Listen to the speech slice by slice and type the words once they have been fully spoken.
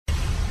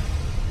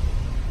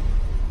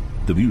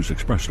The views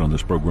expressed on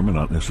this program are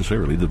not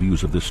necessarily the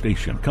views of this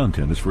station.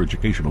 Content is for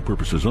educational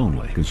purposes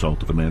only.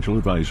 Consult a financial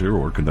advisor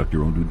or conduct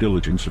your own due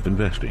diligence if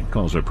investing.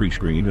 Calls are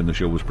pre-screened and the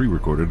show was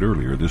pre-recorded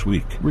earlier this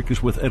week. Rick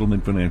is with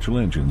Edelman Financial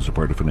Engines, a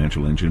part of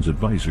Financial Engines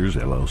Advisors,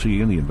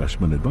 LLC, and the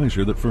investment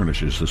advisor that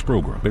furnishes this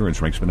program.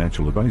 Barron's ranks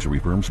financial advisory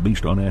firms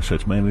based on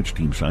assets managed,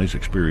 team size,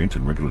 experience,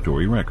 and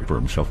regulatory record.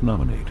 Firms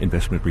self-nominate.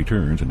 Investment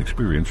returns and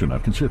experience are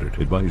not considered.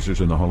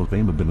 Advisors in the Hall of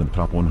Fame have been in the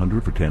top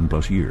 100 for 10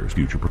 plus years.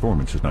 Future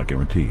performance is not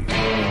guaranteed.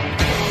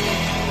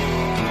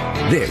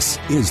 This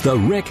is the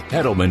Ric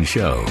Edelman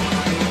Show.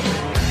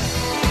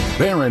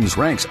 Barron's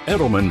ranks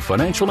Edelman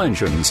Financial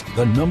Engines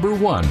the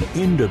 #1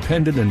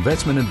 independent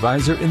investment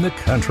advisor in the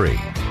country.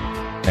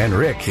 And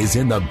Rick is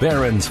in the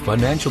Barron's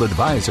Financial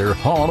Advisor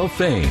Hall of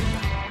Fame.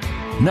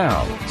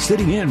 Now,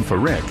 sitting in for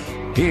Rick,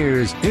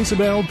 here's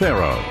Isabel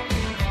Barrow.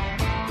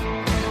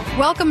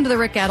 Welcome to the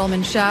Ric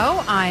Edelman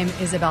Show. I'm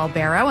Isabel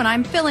Barrow, and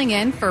I'm filling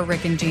in for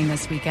Rick and Jean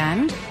this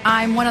weekend.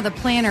 I'm one of the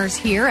planners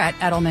here at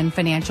Edelman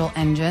Financial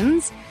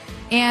Engines.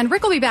 And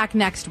Rick will be back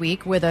next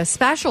week with a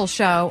special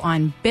show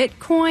on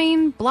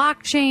Bitcoin,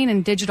 blockchain,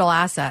 and digital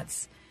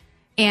assets.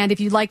 And if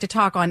you'd like to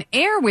talk on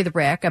air with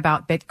Rick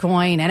about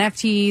Bitcoin,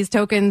 NFTs,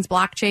 tokens,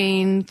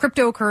 blockchain,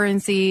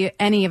 cryptocurrency,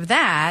 any of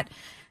that,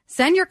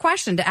 send your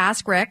question to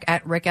Ask Rick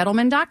at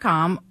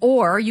ricedelman.com,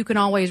 or you can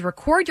always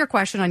record your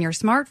question on your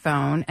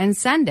smartphone and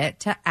send it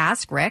to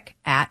askrick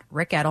at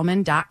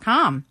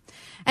ricedelman.com.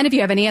 And if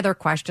you have any other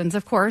questions,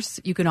 of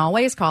course, you can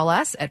always call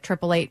us at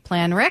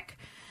 888-PLAN-RICK.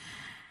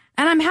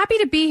 And I'm happy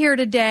to be here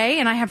today,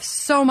 and I have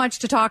so much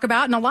to talk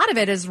about, and a lot of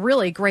it is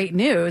really great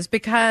news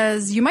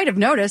because you might have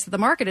noticed that the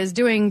market is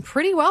doing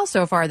pretty well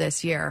so far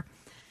this year.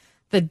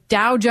 The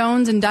Dow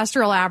Jones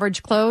Industrial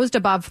Average closed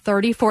above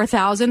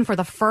 34,000 for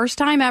the first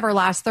time ever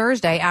last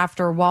Thursday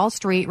after Wall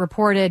Street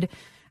reported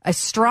a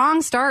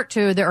strong start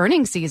to the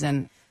earnings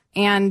season.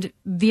 And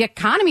the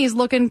economy is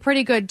looking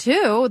pretty good,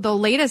 too. The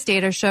latest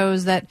data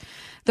shows that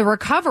the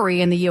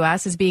recovery in the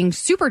U.S. is being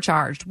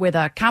supercharged with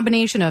a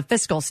combination of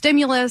fiscal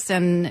stimulus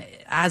and,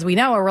 as we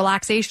know, a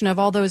relaxation of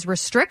all those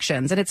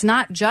restrictions. And it's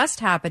not just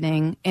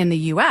happening in the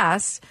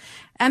U.S.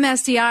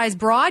 MSCI's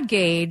broad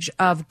gauge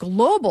of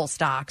global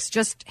stocks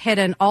just hit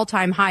an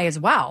all-time high as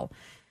well.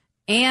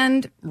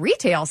 And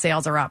retail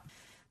sales are up.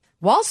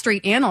 Wall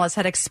Street analysts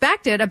had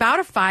expected about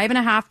a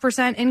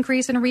 5.5%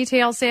 increase in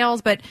retail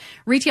sales, but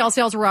retail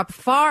sales were up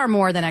far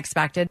more than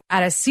expected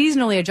at a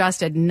seasonally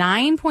adjusted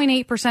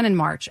 9.8% in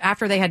March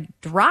after they had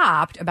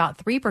dropped about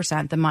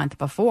 3% the month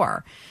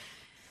before.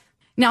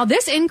 Now,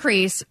 this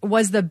increase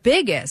was the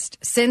biggest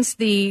since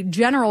the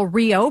general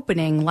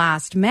reopening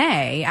last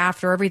May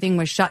after everything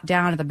was shut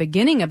down at the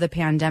beginning of the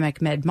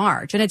pandemic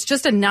mid-March. And it's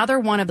just another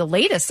one of the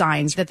latest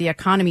signs that the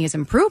economy is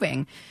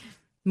improving.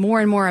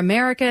 More and more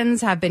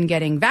Americans have been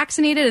getting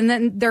vaccinated, and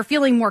then they're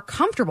feeling more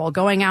comfortable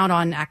going out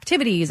on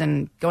activities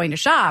and going to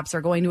shops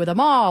or going to the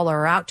mall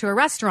or out to a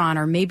restaurant,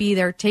 or maybe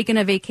they're taking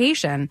a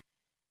vacation.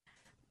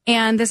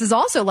 And this has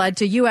also led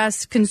to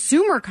U.S.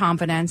 consumer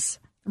confidence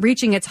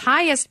reaching its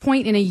highest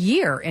point in a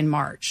year in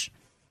March.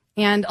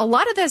 And a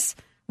lot of this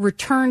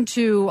return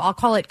to, I'll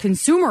call it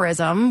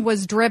consumerism,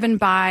 was driven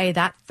by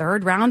that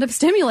third round of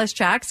stimulus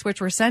checks, which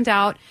were sent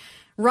out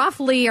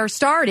roughly are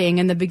starting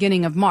in the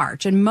beginning of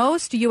March, and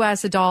most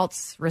U.S.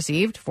 adults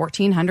received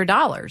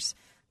 $1,400.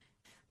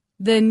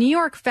 The New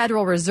York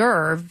Federal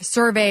Reserve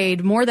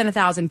surveyed more than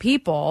 1,000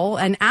 people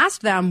and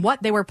asked them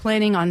what they were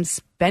planning on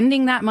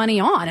spending that money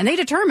on, and they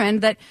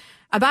determined that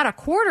about a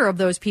quarter of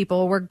those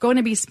people were going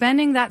to be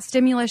spending that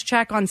stimulus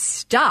check on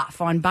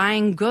stuff, on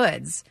buying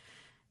goods.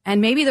 And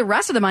maybe the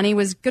rest of the money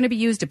was going to be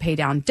used to pay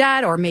down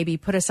debt or maybe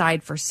put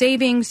aside for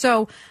savings.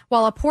 So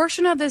while a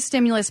portion of this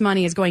stimulus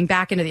money is going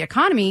back into the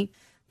economy,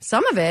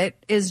 some of it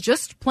is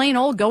just plain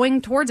old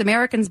going towards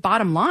Americans'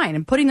 bottom line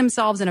and putting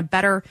themselves in a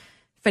better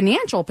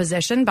financial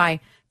position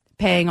by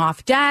paying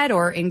off debt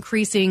or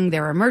increasing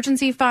their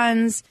emergency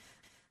funds.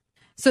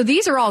 So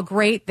these are all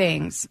great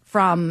things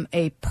from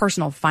a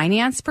personal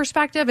finance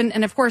perspective.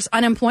 And of course,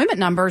 unemployment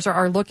numbers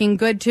are looking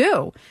good,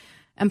 too.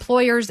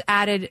 Employers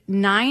added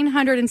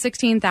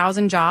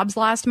 916,000 jobs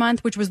last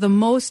month, which was the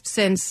most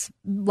since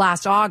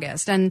last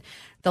August. And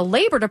the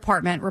Labor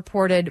Department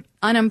reported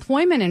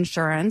unemployment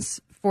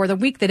insurance for the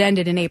week that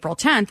ended in April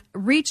 10th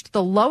reached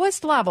the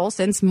lowest level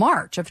since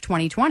March of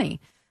 2020.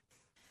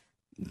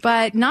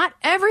 But not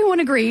everyone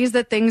agrees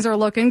that things are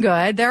looking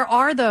good. There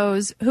are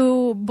those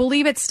who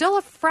believe it's still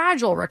a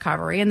fragile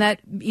recovery and that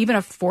even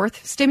a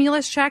fourth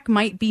stimulus check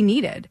might be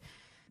needed.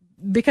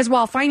 Because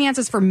while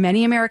finances for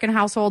many American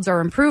households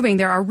are improving,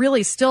 there are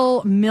really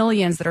still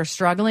millions that are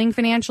struggling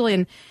financially.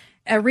 And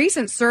a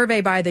recent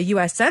survey by the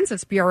U.S.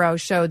 Census Bureau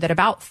showed that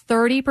about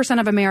 30%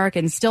 of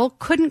Americans still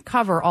couldn't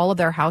cover all of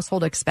their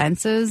household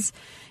expenses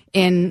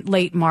in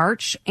late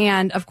March.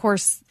 And of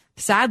course,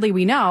 sadly,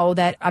 we know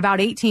that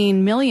about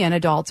 18 million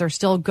adults are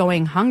still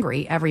going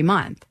hungry every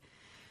month.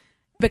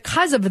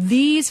 Because of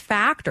these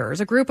factors,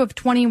 a group of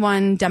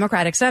 21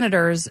 Democratic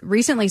senators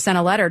recently sent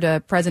a letter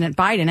to President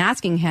Biden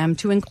asking him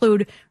to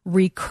include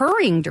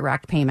recurring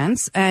direct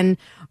payments and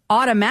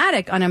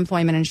automatic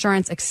unemployment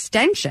insurance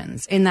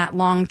extensions in that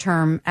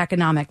long-term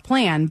economic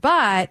plan.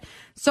 But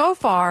so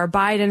far,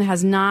 Biden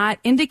has not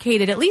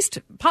indicated, at least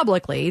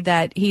publicly,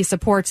 that he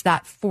supports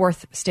that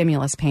fourth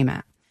stimulus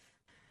payment.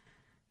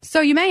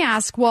 So you may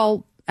ask,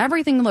 well,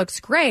 everything looks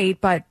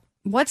great, but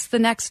what's the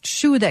next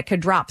shoe that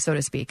could drop, so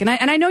to speak? And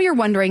I know you're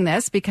wondering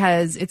this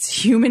because it's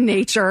human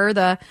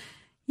nature.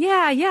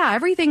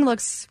 Everything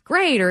looks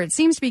great, or it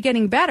seems to be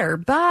getting better,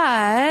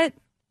 but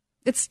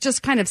it's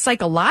just kind of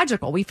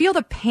psychological. We feel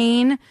the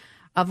pain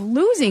of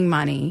losing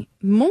money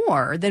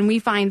more than we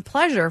find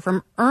pleasure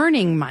from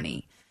earning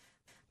money.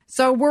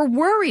 So we're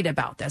worried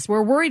about this.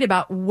 We're worried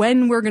about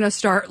when we're going to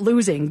start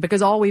losing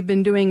because all we've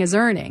been doing is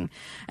earning.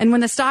 And when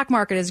the stock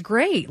market is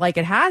great, like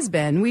it has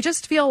been, we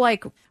just feel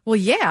like, well,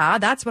 yeah,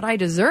 that's what I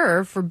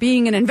deserve for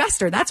being an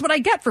investor. That's what I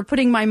get for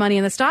putting my money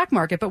in the stock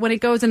market. But when it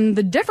goes in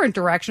the different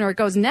direction or it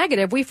goes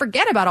negative, we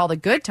forget about all the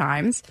good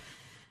times.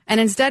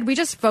 And instead, we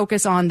just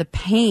focus on the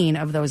pain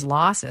of those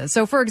losses.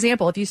 So, for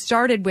example, if you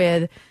started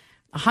with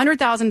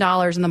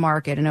 $100,000 in the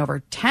market and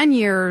over 10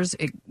 years,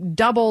 it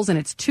doubles and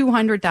it's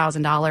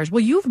 $200,000. Well,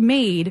 you've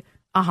made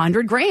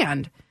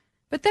 $100,000.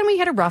 But then we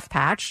hit a rough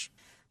patch,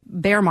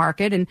 bear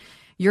market, and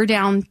you're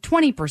down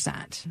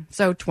 20%.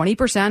 So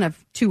 20%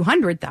 of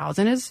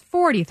 200,000 is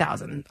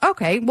 40,000.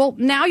 Okay, well,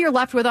 now you're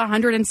left with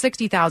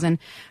 160,000.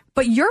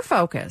 But your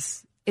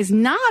focus is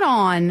not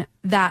on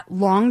that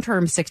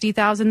long-term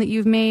 60,000 that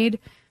you've made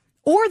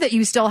or that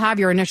you still have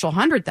your initial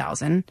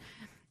 100,000.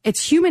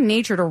 It's human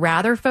nature to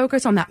rather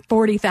focus on that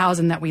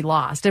 40,000 that we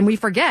lost. And we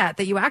forget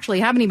that you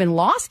actually haven't even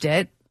lost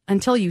it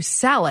until you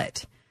sell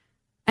it.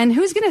 And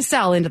who's going to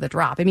sell into the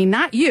drop? I mean,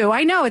 not you.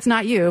 I know it's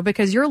not you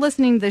because you're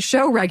listening to the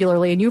show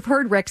regularly and you've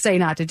heard Rick say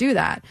not to do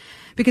that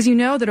because you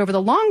know that over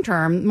the long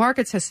term,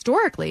 markets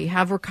historically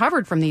have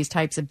recovered from these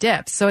types of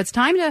dips. So it's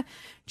time to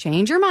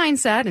change your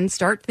mindset and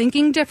start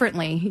thinking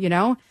differently. You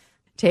know,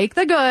 take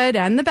the good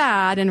and the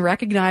bad and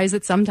recognize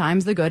that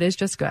sometimes the good is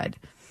just good.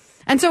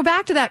 And so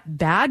back to that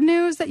bad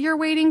news that you're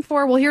waiting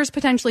for. Well, here's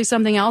potentially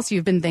something else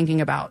you've been thinking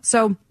about.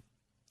 So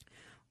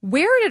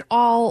where did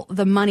all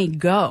the money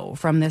go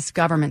from this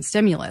government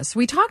stimulus?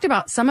 We talked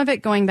about some of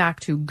it going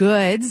back to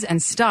goods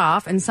and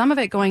stuff and some of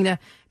it going to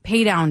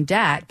pay down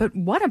debt. But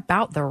what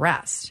about the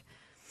rest?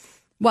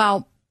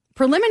 Well,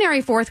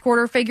 preliminary fourth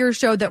quarter figures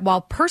showed that while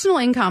personal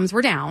incomes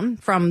were down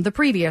from the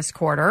previous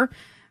quarter,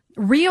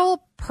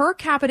 real per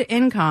capita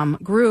income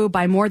grew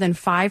by more than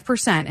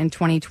 5% in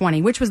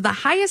 2020, which was the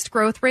highest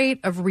growth rate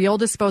of real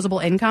disposable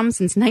income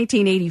since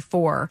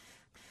 1984.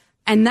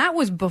 And that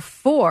was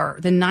before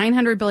the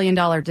 $900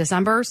 billion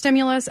December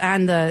stimulus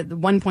and the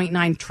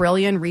 $1.9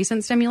 trillion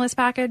recent stimulus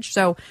package.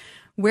 So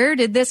where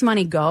did this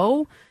money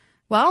go?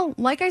 Well,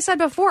 like I said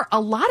before, a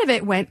lot of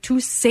it went to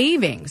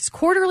savings.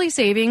 Quarterly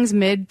savings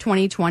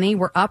mid-2020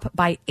 were up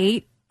by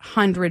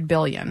 $800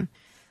 billion.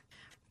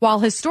 While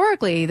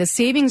historically, the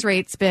savings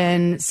rate's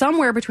been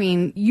somewhere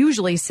between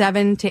usually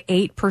 7 to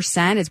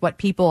 8% is what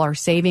people are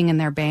saving in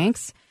their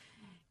banks.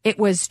 It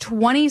was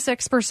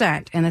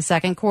 26% in the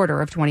second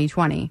quarter of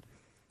 2020.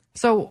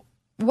 So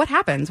what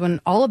happens when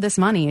all of this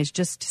money is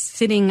just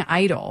sitting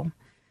idle?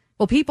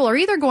 Well, people are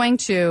either going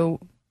to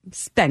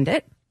spend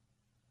it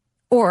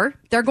or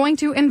they're going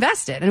to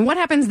invest it. And what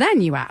happens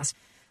then, you ask?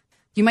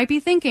 You might be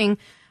thinking,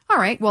 all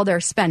right, well, they're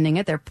spending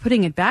it. They're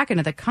putting it back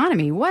into the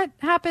economy. What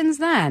happens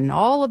then?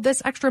 All of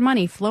this extra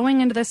money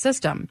flowing into the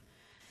system.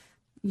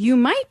 You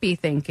might be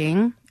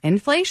thinking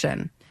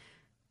inflation,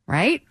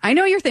 right? I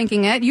know you're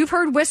thinking it. You've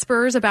heard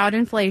whispers about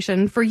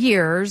inflation for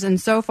years, and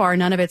so far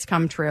none of it's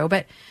come true.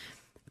 But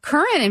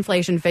current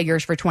inflation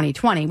figures for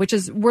 2020, which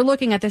is we're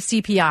looking at the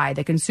CPI,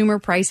 the Consumer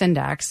Price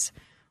Index,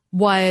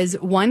 was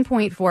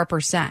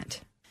 1.4%.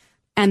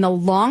 And the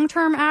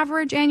long-term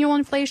average annual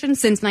inflation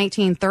since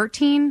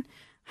 1913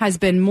 has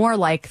been more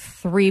like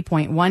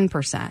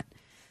 3.1%.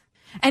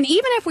 And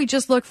even if we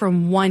just look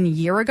from 1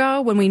 year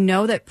ago, when we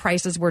know that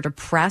prices were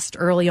depressed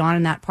early on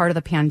in that part of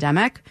the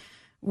pandemic,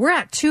 we're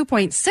at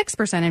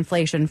 2.6%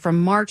 inflation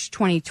from March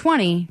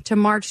 2020 to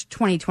March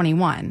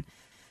 2021.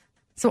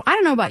 So I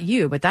don't know about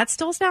you, but that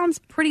still sounds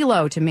pretty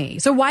low to me.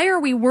 So why are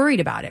we worried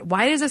about it?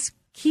 Why does this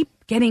keep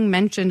getting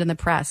mentioned in the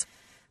press?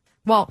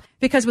 Well,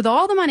 because with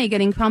all the money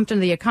getting pumped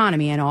into the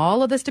economy and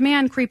all of this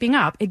demand creeping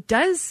up, it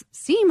does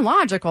seem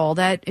logical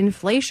that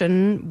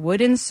inflation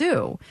would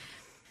ensue.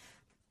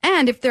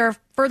 And if there are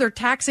further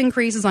tax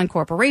increases on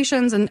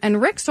corporations,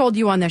 and Rick told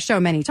you on this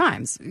show many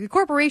times,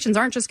 corporations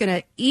aren't just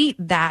going to eat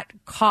that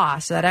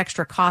cost, that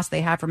extra cost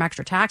they have from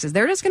extra taxes.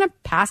 They're just going to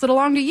pass it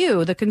along to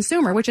you, the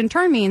consumer, which in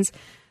turn means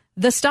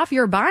the stuff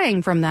you're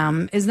buying from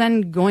them is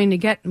then going to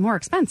get more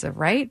expensive,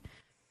 right?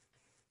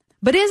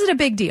 But is it a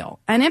big deal?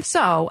 And if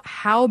so,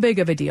 how big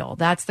of a deal?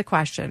 That's the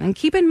question. And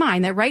keep in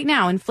mind that right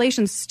now,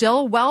 inflation's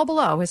still well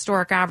below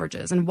historic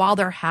averages. And while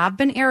there have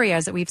been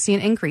areas that we've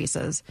seen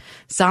increases,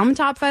 some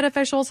top Fed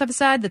officials have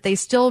said that they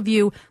still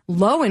view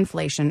low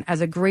inflation as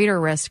a greater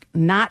risk,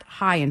 not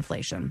high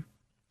inflation.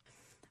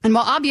 And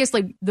while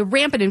obviously the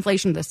rampant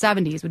inflation of the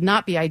 70s would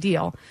not be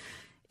ideal,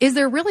 is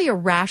there really a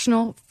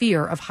rational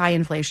fear of high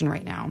inflation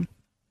right now?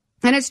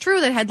 And it's true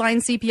that headline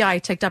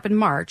CPI ticked up in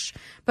March,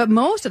 but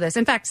most of this,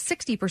 in fact,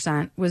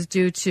 60%, was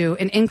due to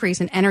an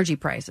increase in energy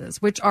prices,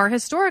 which are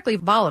historically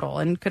volatile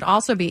and could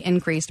also be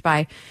increased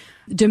by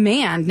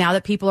demand now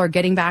that people are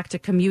getting back to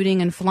commuting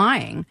and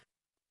flying.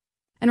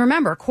 And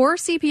remember, core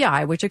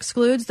CPI, which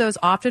excludes those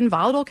often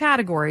volatile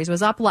categories,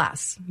 was up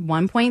less,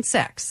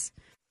 1.6.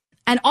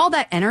 And all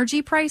that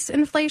energy price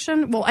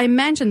inflation, well, I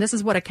mentioned this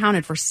is what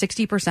accounted for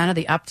 60% of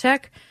the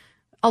uptick.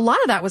 A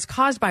lot of that was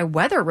caused by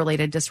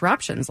weather-related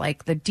disruptions,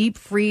 like the deep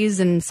freeze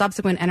and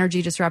subsequent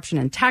energy disruption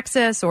in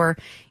Texas, or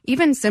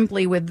even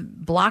simply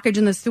with blockage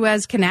in the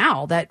Suez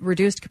Canal that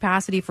reduced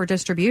capacity for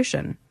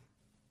distribution.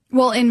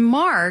 Well, in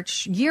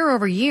March, year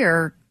over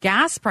year,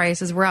 gas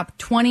prices were up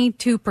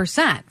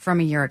 22% from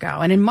a year ago.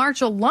 And in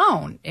March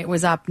alone, it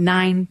was up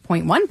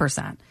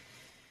 9.1%.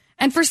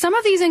 And for some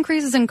of these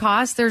increases in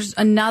costs, there's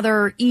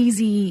another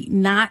easy,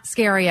 not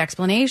scary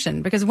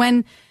explanation, because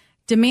when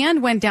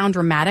demand went down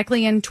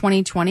dramatically in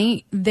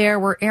 2020, there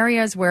were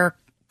areas where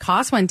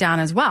costs went down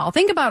as well.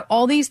 Think about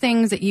all these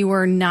things that you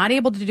were not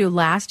able to do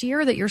last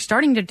year that you're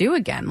starting to do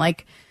again,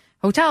 like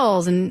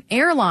hotels and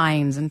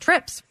airlines and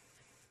trips.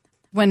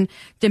 When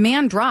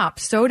demand dropped,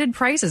 so did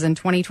prices in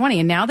 2020.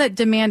 And now that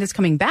demand is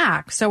coming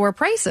back, so are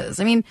prices.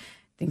 I mean,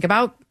 think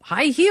about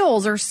high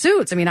heels or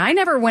suits. I mean, I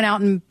never went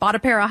out and bought a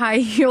pair of high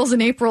heels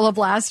in April of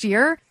last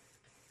year.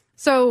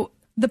 So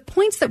the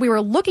points that we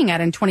were looking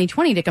at in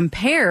 2020 to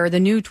compare the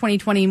new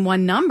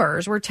 2021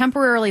 numbers were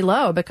temporarily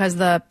low because of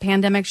the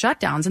pandemic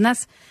shutdowns. And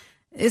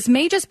this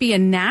may just be a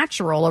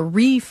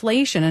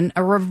reflation and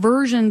a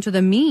reversion to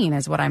the mean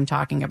is what I'm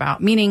talking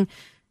about, meaning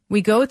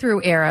we go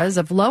through eras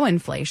of low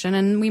inflation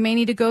and we may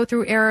need to go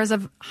through eras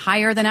of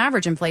higher than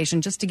average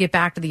inflation just to get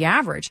back to the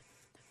average.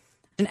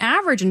 And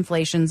average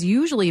inflation's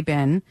usually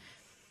been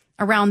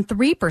around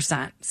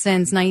 3%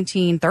 since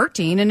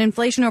 1913, and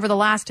inflation over the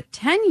last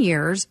 10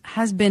 years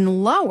has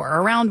been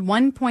lower, around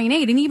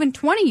 1.8, and even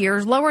 20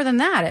 years lower than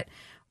that at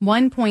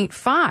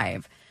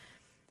 1.5.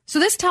 So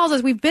this tells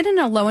us we've been in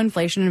a low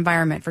inflation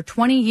environment for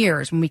 20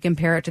 years when we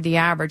compare it to the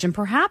average, and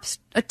perhaps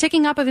a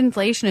ticking up of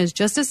inflation is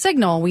just a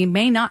signal we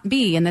may not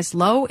be in this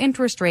low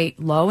interest rate,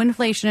 low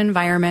inflation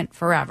environment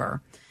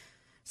forever.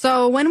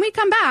 So when we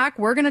come back,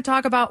 we're going to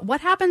talk about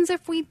what happens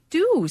if we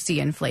do see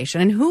inflation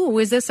and who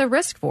is this a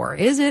risk for?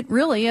 Is it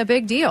really a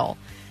big deal?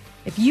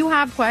 If you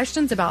have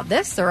questions about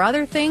this or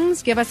other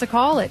things, give us a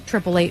call at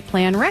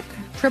 888-PLAN-RIC,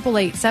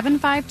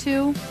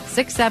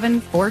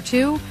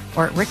 888-752-6742,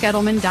 or at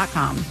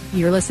ricedelman.com.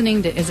 You're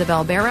listening to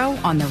Isabel Barrow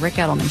on The Ric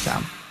Edelman Show.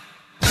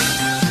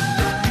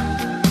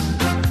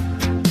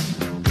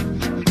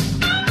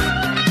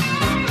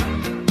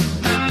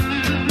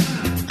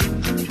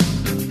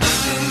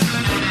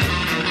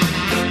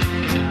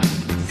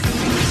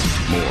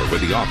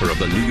 The author of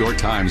the New York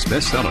Times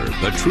bestseller,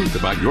 The Truth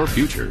About Your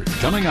Future,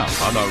 coming up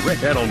on The Ric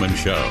Edelman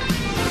Show.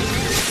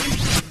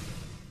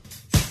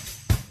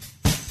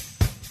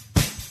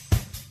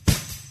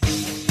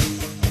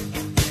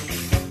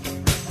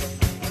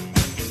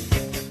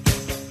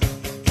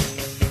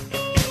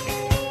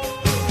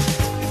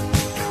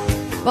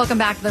 Welcome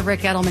back to The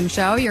Ric Edelman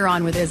Show. You're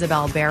on with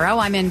Isabel Barrow.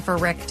 I'm in for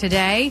Rick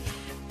today.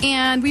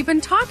 And we've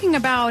been talking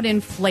about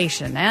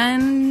inflation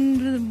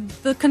and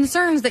the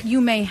concerns that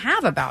you may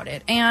have about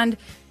it. And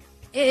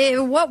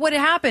what would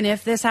happen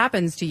if this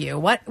happens to you?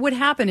 What would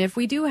happen if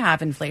we do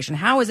have inflation?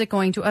 How is it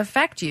going to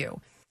affect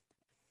you?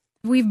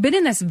 We've been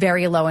in this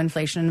very low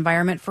inflation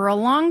environment for a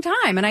long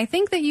time. And I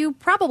think that you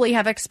probably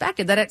have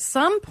expected that at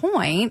some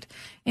point,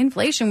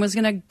 inflation was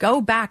going to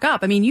go back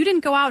up. I mean, you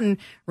didn't go out and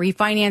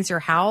refinance your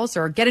house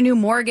or get a new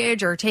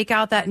mortgage or take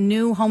out that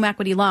new home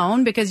equity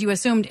loan because you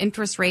assumed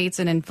interest rates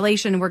and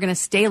inflation were going to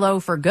stay low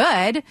for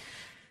good.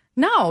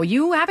 No,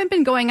 you haven't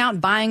been going out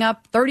and buying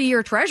up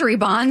 30-year treasury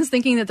bonds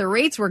thinking that the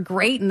rates were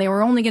great and they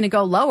were only going to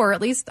go lower. At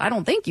least I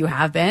don't think you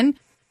have been.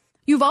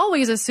 You've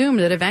always assumed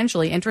that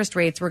eventually interest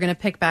rates were going to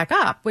pick back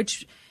up,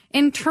 which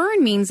in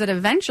turn means that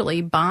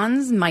eventually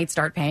bonds might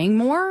start paying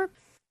more.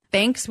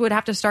 Banks would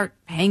have to start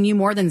paying you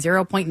more than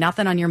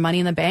 0.nothing on your money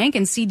in the bank,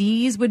 and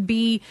CDs would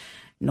be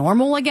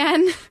normal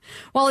again.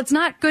 Well, it's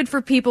not good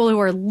for people who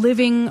are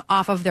living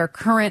off of their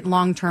current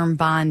long-term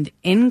bond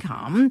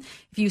income.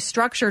 If you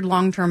structured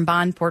long-term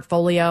bond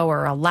portfolio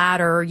or a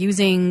ladder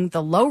using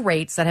the low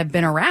rates that have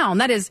been around,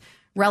 that is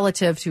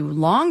relative to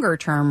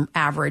longer-term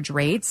average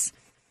rates,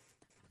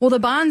 well, the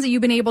bonds that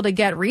you've been able to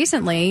get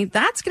recently,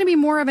 that's going to be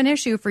more of an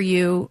issue for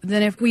you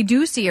than if we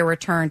do see a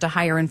return to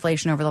higher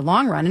inflation over the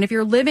long run. And if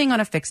you're living on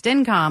a fixed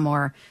income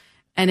or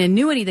an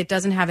annuity that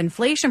doesn't have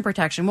inflation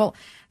protection, well,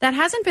 that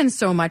hasn't been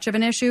so much of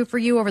an issue for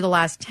you over the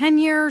last 10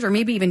 years or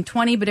maybe even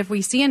 20. But if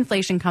we see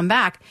inflation come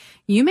back,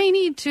 you may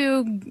need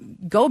to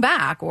go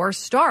back or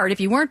start, if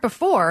you weren't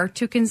before,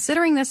 to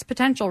considering this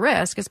potential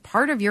risk as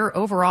part of your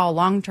overall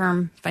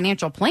long-term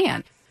financial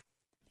plan.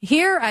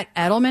 Here at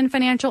Edelman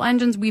Financial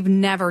Engines, we've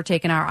never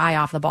taken our eye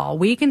off the ball.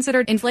 We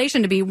consider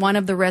inflation to be one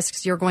of the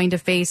risks you're going to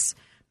face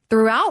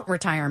throughout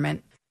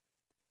retirement.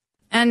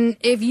 And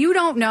if you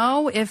don't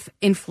know if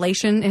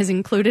inflation is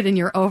included in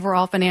your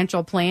overall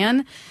financial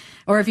plan,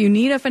 or if you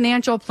need a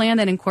financial plan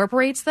that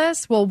incorporates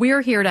this, well,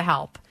 we're here to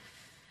help.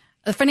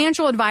 The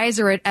financial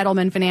advisor at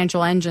Edelman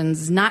Financial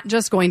Engines is not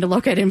just going to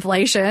look at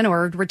inflation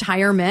or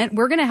retirement.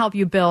 We're going to help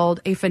you build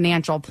a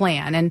financial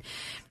plan. And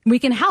we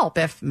can help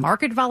if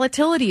market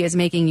volatility is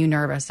making you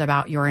nervous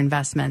about your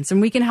investments.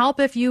 And we can help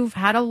if you've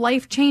had a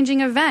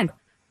life-changing event,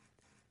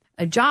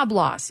 a job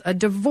loss, a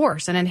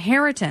divorce, an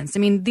inheritance. I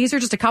mean, these are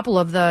just a couple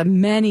of the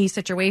many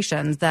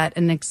situations that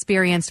an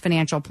experienced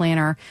financial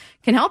planner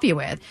can help you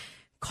with.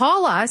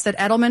 Call us at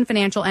Edelman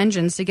Financial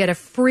Engines to get a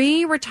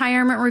free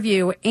retirement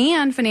review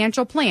and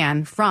financial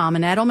plan from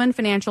an Edelman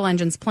Financial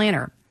Engines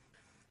planner.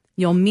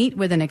 You'll meet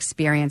with an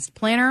experienced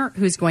planner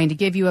who's going to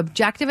give you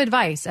objective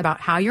advice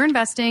about how you're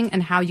investing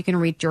and how you can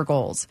reach your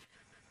goals.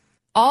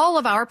 All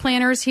of our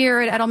planners here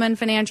at Edelman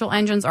Financial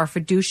Engines are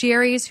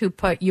fiduciaries who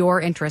put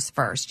your interests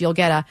first. You'll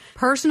get a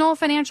personal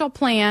financial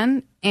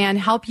plan and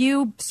help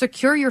you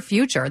secure your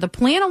future. The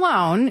plan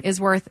alone is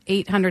worth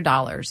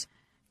 $800.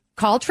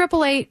 Call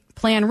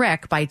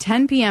 888-PLAN-RIC by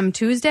 10 p.m.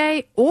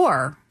 Tuesday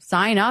or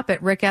sign up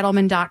at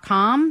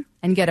ricedelman.com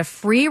and get a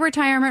free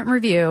retirement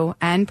review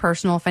and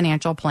personal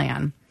financial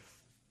plan.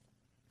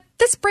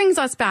 This brings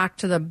us back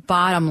to the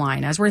bottom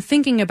line as we're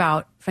thinking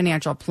about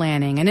financial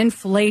planning and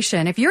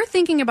inflation. If you're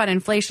thinking about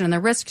inflation and the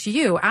risk to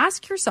you,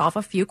 ask yourself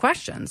a few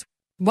questions.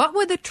 What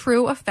would the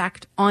true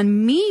effect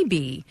on me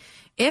be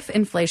if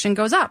inflation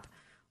goes up?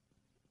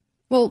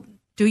 Well,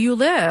 do you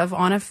live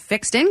on a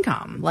fixed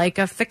income, like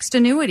a fixed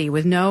annuity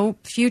with no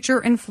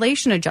future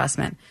inflation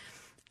adjustment?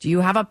 Do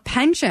you have a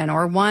pension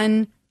or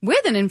one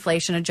with an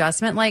inflation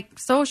adjustment like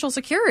Social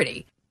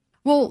Security?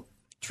 Well,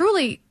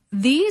 truly,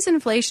 these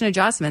inflation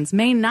adjustments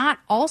may not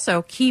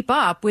also keep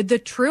up with the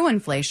true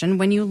inflation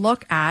when you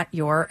look at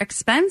your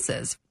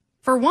expenses.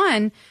 For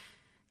one,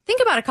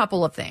 think about a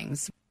couple of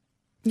things.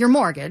 Your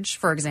mortgage,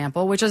 for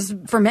example, which is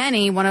for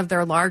many one of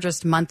their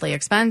largest monthly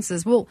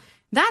expenses, well,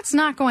 that's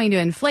not going to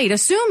inflate,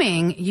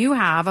 assuming you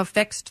have a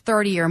fixed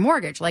 30-year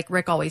mortgage, like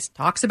Ric always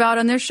talks about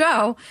on this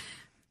show.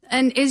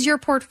 And is your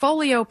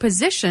portfolio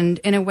positioned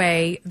in a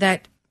way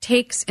that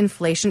takes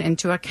inflation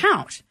into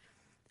account?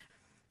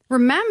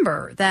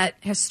 Remember that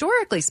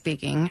historically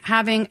speaking,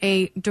 having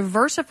a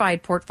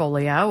diversified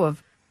portfolio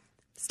of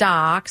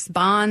stocks,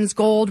 bonds,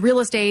 gold, real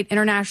estate,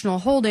 international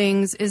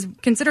holdings is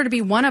considered to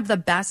be one of the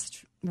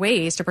best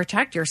ways to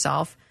protect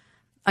yourself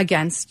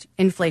against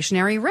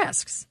inflationary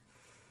risks.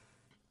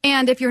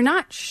 And if you're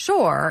not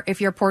sure if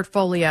your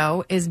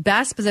portfolio is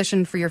best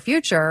positioned for your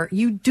future,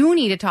 you do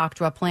need to talk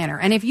to a planner.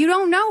 And if you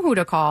don't know who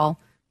to call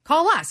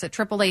us at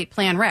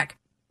 888-PLAN-RIC.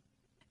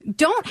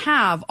 Don't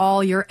have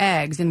all your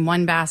eggs in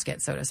one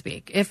basket, so to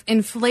speak. If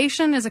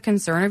inflation is a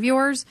concern of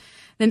yours,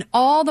 then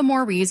all the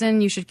more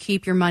reason you should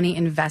keep your money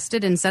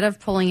invested instead of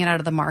pulling it out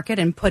of the market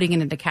and putting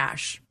it into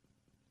cash.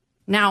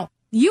 Now,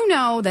 you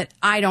know that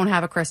I don't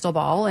have a crystal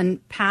ball,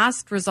 and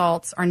past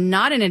results are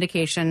not an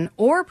indication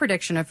or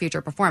prediction of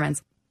future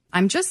performance.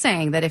 I'm just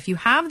saying that if you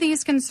have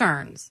these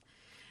concerns,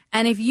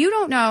 and if you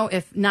don't know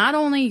if not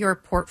only your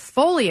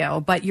portfolio,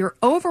 but your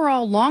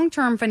overall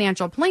long-term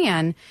financial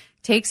plan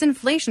takes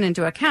inflation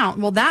into account,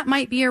 well, that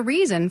might be a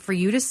reason for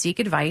you to seek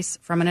advice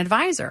from an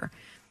advisor.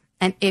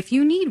 And if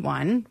you need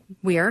one,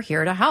 we are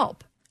here to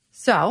help.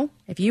 So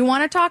if you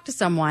want to talk to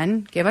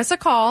someone, give us a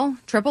call,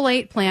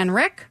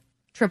 888-PLAN-RIC,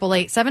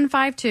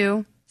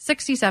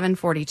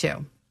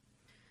 888-752-6742.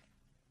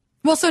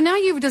 Well, so now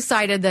you've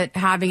decided that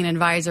having an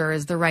advisor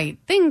is the right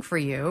thing for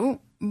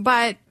you,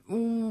 but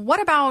what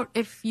about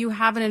if you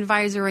have an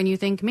advisor and you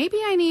think, maybe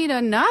I need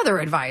another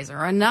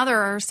advisor,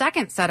 another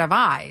second set of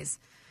eyes?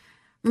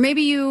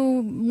 Maybe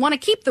you want to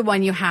keep the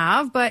one you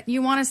have, but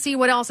you want to see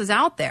what else is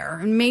out there.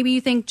 And maybe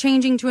you think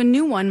changing to a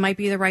new one might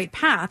be the right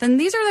path. And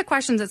these are the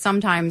questions that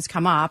sometimes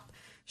come up.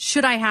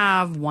 Should I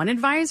have one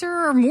advisor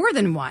or more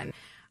than one?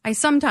 I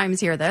sometimes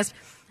hear this.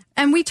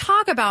 And we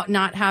talk about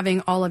not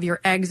having all of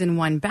your eggs in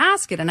one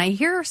basket. And I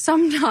hear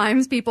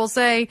sometimes people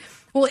say,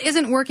 well,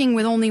 isn't working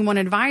with only one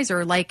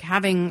advisor like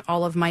having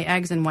all of my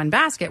eggs in one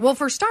basket? Well,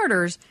 for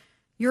starters,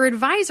 your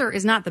advisor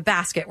is not the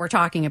basket we're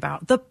talking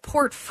about. The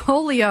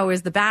portfolio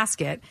is the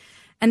basket.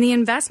 And the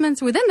investments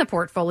within the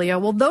portfolio,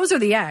 well, those are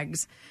the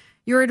eggs.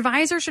 Your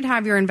advisor should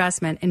have your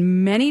investment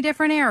in many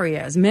different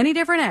areas, many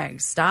different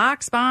eggs,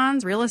 stocks,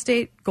 bonds, real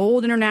estate,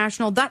 gold,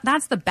 international.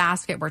 That's the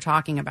basket we're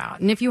talking about.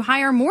 And if you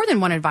hire more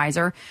than one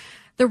advisor,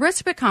 the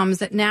risk becomes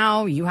that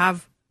now you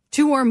have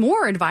two or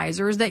more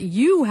advisors that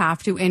you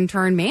have to in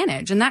turn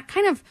manage. And that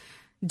kind of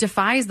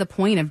defies the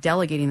point of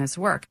delegating this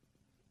work.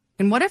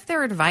 And what if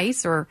their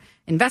advice or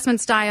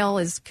investment style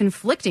is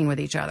conflicting with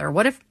each other?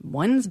 What if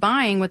one's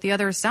buying what the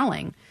other is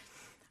selling?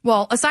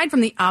 Well, aside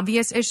from the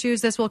obvious issues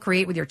this will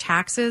create with your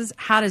taxes,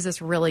 how does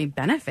this really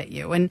benefit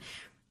you? And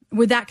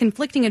would that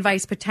conflicting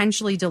advice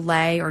potentially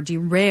delay or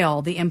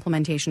derail the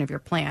implementation of your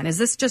plan? Is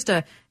this just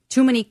a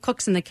too many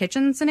cooks in the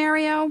kitchen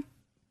scenario?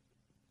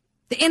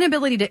 The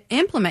inability to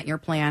implement your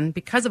plan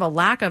because of a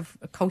lack of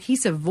a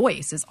cohesive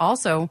voice is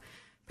also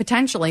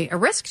potentially a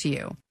risk to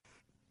you.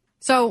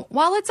 So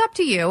while it's up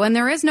to you and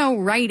there is no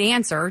right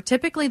answer,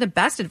 typically the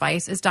best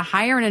advice is to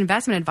hire an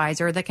investment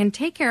advisor that can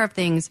take care of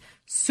things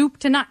soup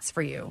to nuts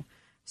for you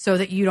so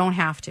that you don't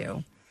have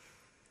to.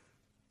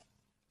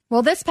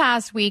 Well, this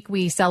past week,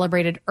 we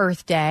celebrated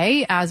Earth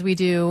Day, as we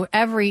do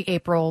every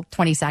April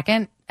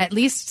 22nd, at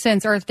least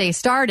since Earth Day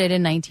started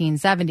in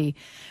 1970.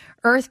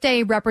 Earth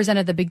Day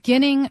represented the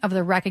beginning of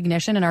the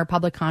recognition in our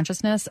public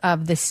consciousness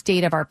of the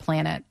state of our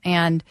planet.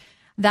 And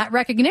that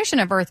recognition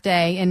of Earth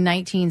Day in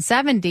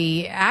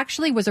 1970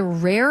 actually was a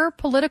rare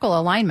political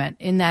alignment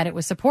in that it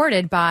was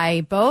supported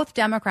by both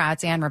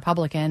Democrats and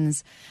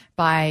Republicans,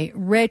 by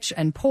rich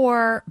and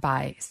poor,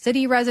 by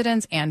city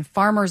residents and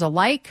farmers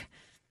alike,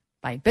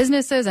 by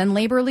businesses and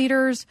labor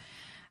leaders.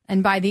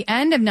 And by the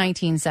end of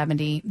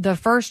 1970, the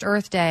first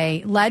Earth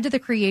Day led to the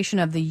creation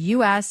of the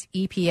U.S.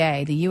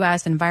 EPA, the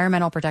U.S.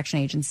 Environmental Protection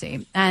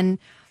Agency, and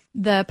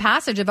the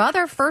passage of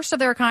other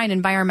first-of-their-kind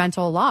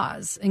environmental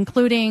laws,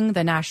 including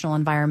the National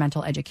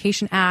Environmental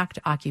Education Act,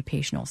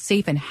 Occupational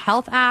Safe and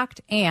Health Act,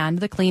 and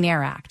the Clean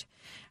Air Act.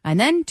 And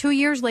then 2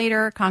 years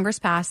later, Congress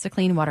passed the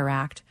Clean Water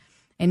Act.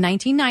 In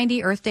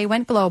 1990, Earth Day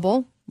went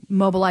global,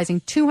 mobilizing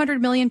 200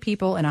 million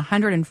people in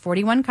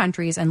 141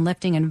 countries and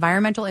lifting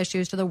environmental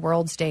issues to the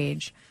world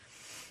stage.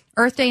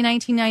 Earth Day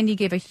 1990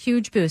 gave a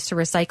huge boost to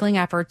recycling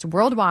efforts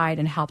worldwide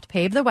and helped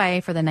pave the way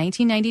for the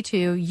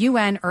 1992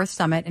 UN Earth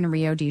Summit in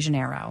Rio de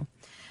Janeiro.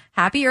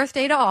 Happy Earth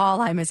Day to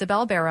all. I'm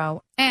Isabel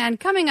Barrow. And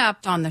coming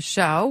up on the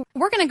show,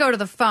 we're going to go to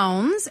the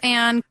phones,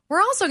 and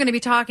we're also going to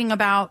be talking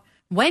about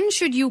when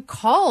should you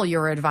call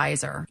your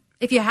advisor?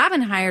 If you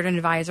haven't hired an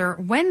advisor,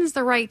 when's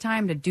the right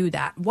time to do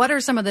that? What are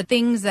some of the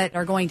things that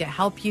are going to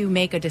help you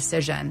make a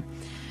decision?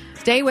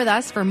 Stay with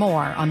us for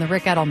more on The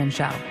Ric Edelman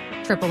Show.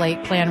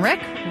 888-PLAN-RIC,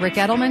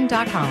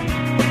 RicEdelman.com.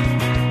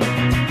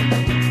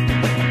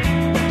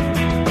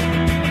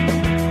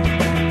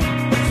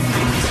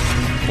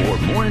 For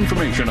more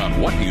information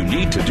on what you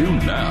need to do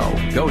now,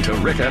 go to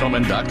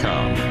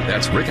RicEdelman.com.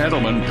 That's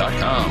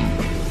RicEdelman.com.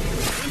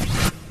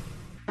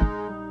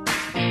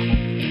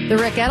 The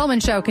Ric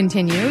Edelman Show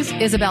continues.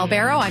 Isabel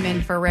Barrow, I'm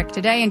in for Rick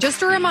today. And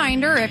just a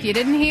reminder, if you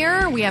didn't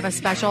hear, we have a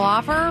special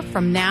offer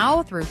from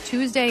now through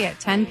Tuesday at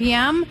 10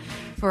 p.m.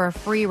 for a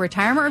free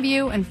retirement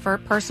review and for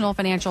personal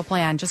financial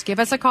plan. Just give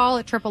us a call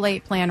at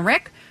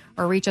 888-PLAN-RIC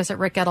or reach us at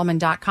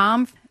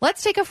RicEdelman.com.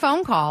 Let's take a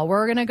phone call.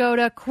 We're going to go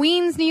to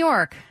Queens, New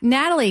York.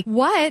 Natalie,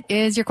 what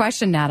is your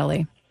question,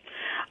 Natalie?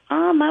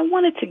 I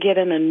wanted to get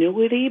an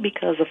annuity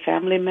because a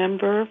family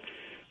member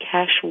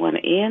cashed one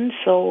in.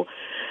 So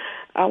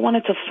I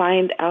wanted to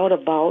find out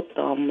about,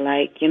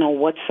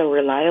 what's a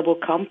reliable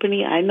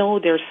company. I know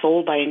they're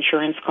sold by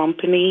insurance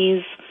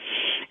companies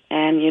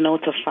and,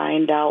 to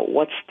find out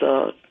what's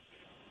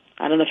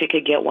I don't know if you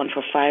could get one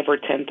for $5,000 or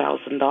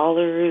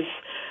 $10,000.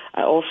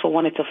 I also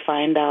wanted to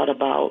find out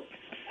about,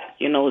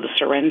 the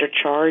surrender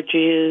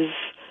charges.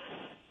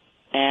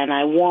 And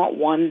I want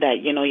one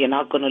that, you're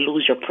not going to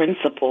lose your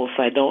principal,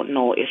 so I don't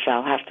know if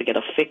I'll have to get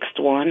a fixed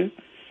one.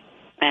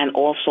 And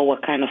also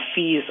what kind of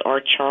fees are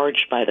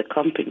charged by the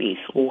companies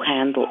who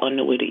handle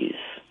annuities.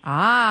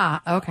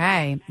 Ah,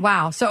 okay.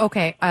 Wow. So,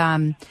 okay.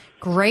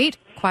 Great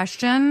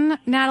question,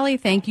 Natalie.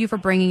 Thank you for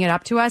bringing it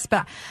up to us.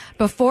 But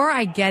before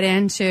I get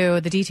into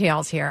the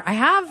details here, I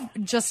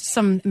have just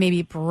some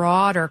maybe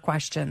broader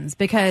questions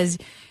because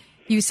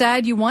you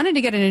said you wanted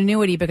to get an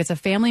annuity because a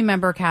family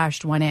member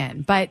cashed one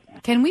in. But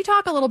can we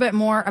talk a little bit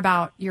more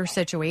about your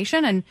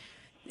situation and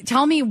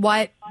tell me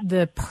what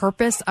the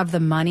purpose of the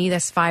money,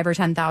 this $5,000 or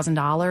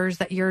 $10,000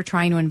 that you're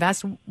trying to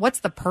invest, what's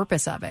the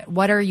purpose of it?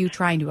 What are you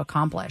trying to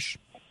accomplish?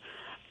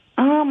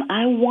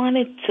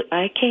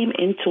 I came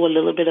into a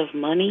little bit of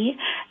money,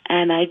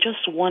 and I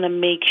just want to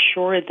make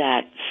sure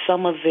that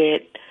some of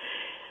it,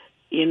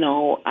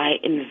 I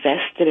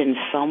invested in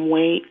some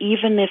way,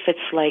 even if it's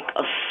like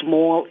a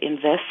small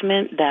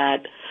investment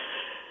that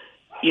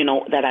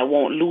I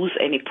won't lose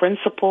any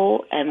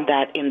principal, and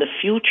that in the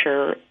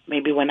future,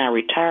 maybe when I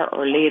retire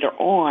or later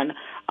on,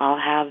 I'll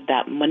have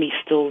that money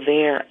still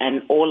there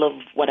and all of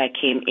what I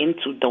came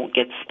into don't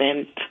get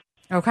spent.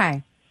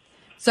 Okay.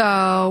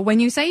 So when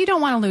you say you don't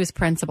want to lose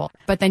principal,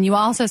 but then you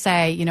also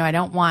say, I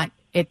don't want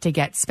it to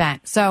get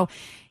spent. So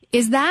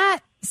is that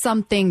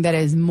something that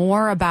is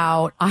more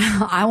about,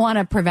 I want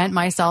to prevent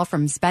myself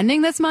from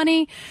spending this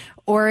money?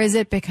 Or is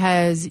it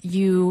because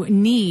you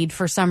need,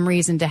 for some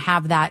reason, to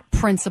have that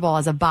principal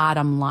as a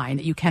bottom line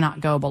that you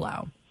cannot go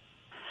below?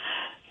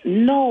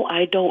 No,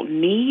 I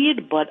don't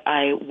need, but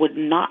I would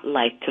not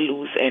like to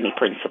lose any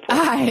principal.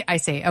 I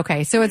see.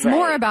 Okay. So it's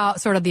more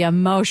about sort of the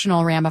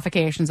emotional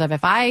ramifications of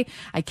if I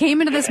came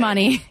into this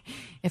money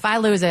if I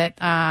lose it,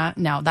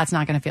 no, that's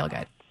not going to feel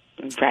good.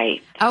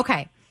 Right.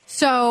 Okay.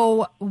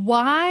 So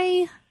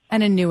why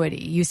an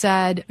annuity? You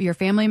said your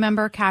family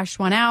member cashed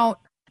one out.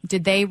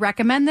 Did they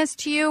recommend this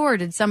to you, or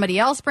did somebody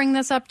else bring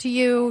this up to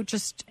you?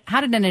 Just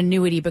how did an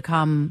annuity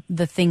become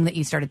the thing that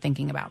you started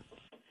thinking about?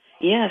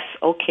 Yes.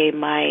 Okay.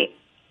 My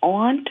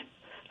aunt,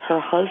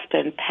 her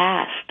husband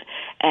passed,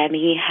 and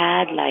he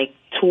had like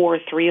 2 or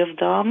 3 of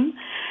them,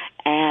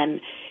 and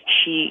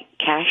she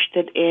cashed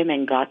it in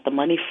and got the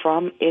money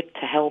from it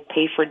to help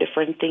pay for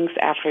different things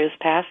after his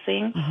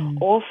passing. Mm-hmm.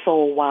 Also,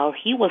 while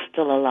he was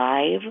still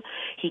alive,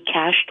 he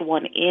cashed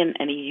one in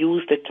and he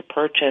used it to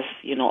purchase,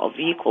 a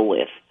vehicle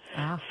with.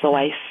 Ah, so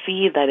I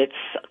see that it's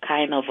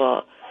kind of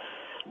a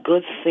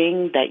good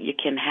thing that you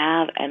can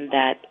have, and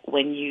that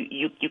when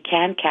you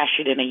can cash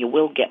it in and you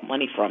will get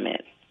money from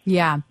it.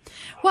 Yeah.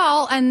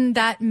 Well, and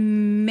that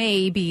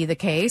may be the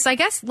case. I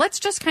guess let's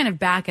just kind of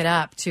back it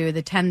up to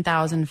the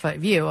 10,000-foot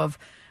view of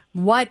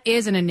what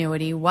is an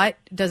annuity, what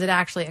does it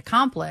actually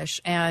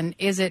accomplish, and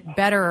is it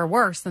better or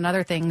worse than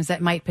other things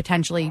that might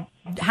potentially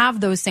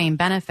have those same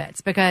benefits?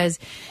 Because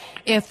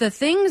if the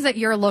things that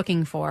you're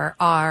looking for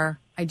are,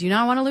 I do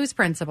not want to lose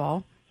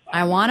principal,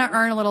 I want to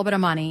earn a little bit of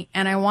money,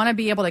 and I want to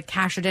be able to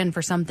cash it in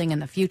for something in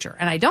the future.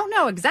 And I don't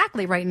know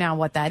exactly right now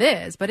what that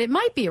is, but it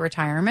might be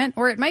retirement,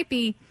 or it might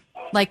be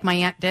like my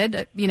aunt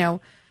did,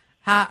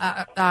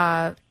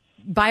 buy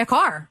a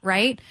car,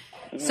 right?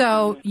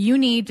 So you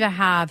need to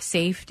have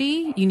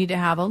safety. You need to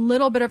have a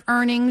little bit of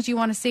earnings you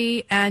want to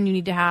see, and you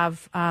need to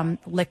have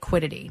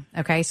liquidity.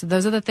 Okay, so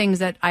those are the things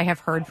that I have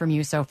heard from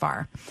you so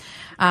far.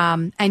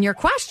 And your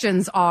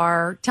questions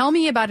are, tell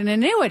me about an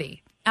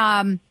annuity.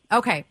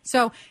 Okay,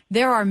 so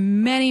there are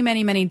many,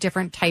 many, many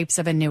different types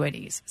of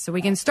annuities. So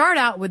we can start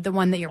out with the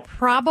one that you're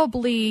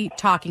probably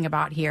talking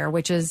about here,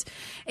 which is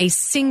a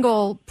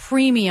single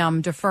premium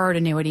deferred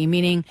annuity,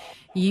 meaning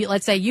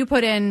let's say you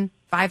put in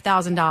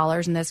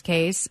 $5,000 in this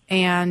case,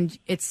 and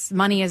its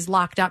money is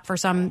locked up for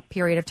some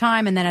period of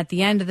time, and then at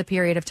the end of the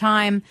period of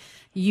time,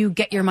 you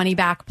get your money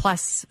back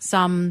plus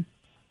some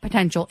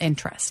potential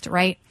interest,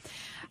 right?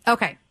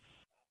 Okay.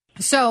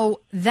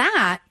 So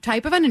that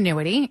type of an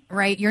annuity,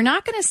 right, you're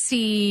not going to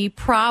see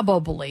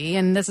probably,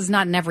 and this is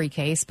not in every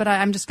case, but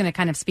I'm just going to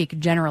kind of speak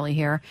generally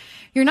here.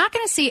 You're not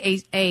going to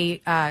see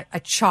a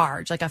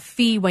charge, like a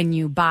fee when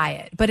you buy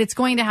it, but it's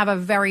going to have a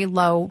very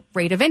low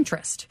rate of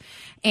interest.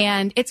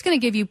 And it's going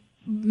to give you,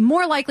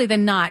 more likely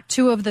than not,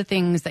 2 of the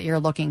things that you're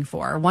looking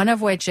for, one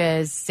of which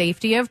is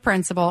safety of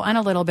principal and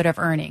a little bit of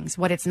earnings.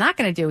 What it's not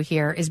going to do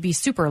here is be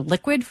super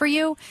liquid for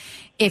you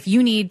if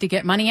you need to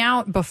get money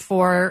out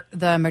before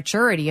the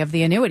maturity of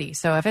the annuity.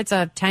 So if it's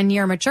a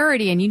 10-year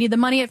maturity and you need the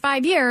money at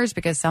 5 years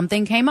because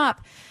something came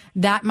up,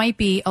 that might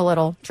be a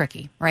little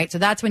tricky, right? So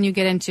that's when you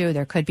get into,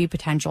 there could be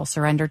potential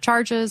surrender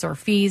charges or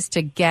fees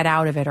to get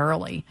out of it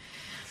early.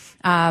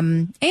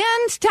 And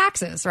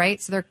taxes,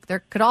 right? So there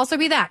could also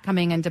be that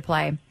coming into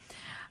play.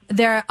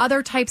 There are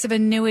other types of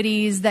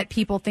annuities that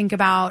people think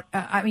about.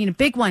 A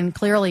big one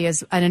clearly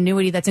is an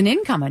annuity that's an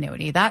income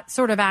annuity. That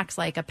sort of acts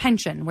like a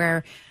pension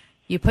where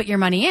you put your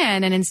money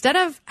in, and instead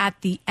of at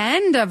the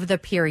end of the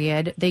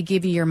period, they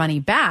give you your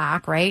money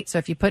back, right? So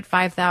if you put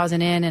 $5,000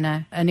 in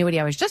an annuity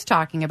I was just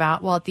talking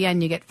about, well, at the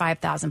end you get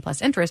 $5,000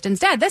 plus interest.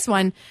 Instead, this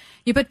one,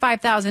 you put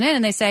 $5,000 in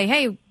and they say,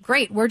 hey,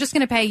 great, we're just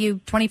going to pay you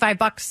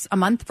 $25 a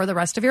month for the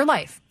rest of your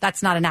life.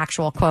 That's not an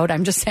actual quote.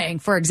 I'm just saying,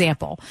 for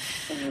example.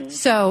 Mm-hmm.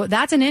 So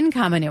that's an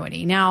income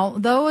annuity. Now,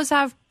 those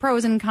have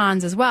pros and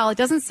cons as well. It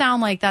doesn't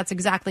sound like that's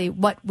exactly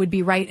what would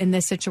be right in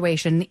this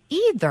situation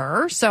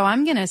either. So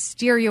I'm going to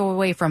steer you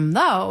away from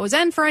those.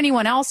 And for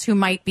anyone else who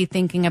might be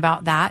thinking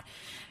about that,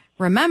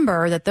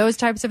 remember that those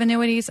types of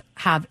annuities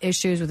have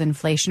issues with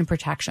inflation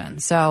protection.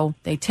 So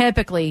they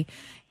typically,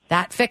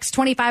 that fixed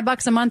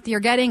 $25 a month you're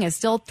getting is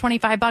still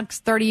 $25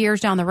 30 years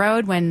down the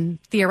road, when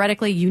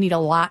theoretically you need a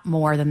lot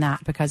more than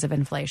that because of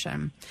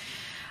inflation.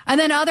 And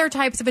then other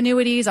types of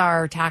annuities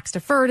are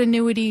tax-deferred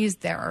annuities.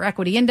 There are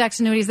equity index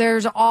annuities.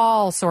 There's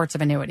all sorts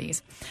of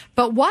annuities.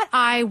 But what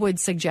I would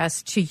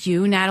suggest to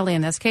you, Natalie,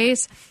 in this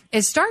case,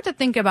 is start to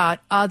think about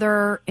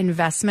other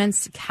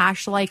investments,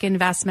 cash-like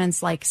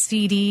investments like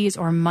CDs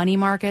or money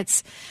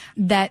markets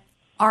that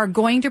are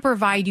going to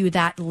provide you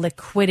that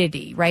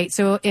liquidity, right?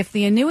 So if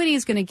the annuity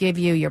is going to give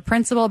you your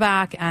principal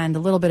back and a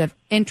little bit of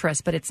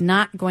interest, but it's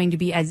not going to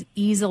be as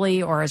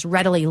easily or as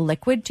readily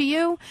liquid to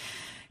you,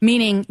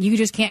 meaning you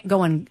just can't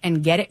go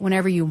and get it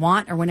whenever you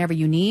want or whenever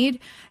you need,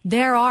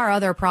 there are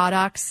other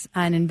products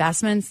and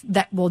investments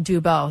that will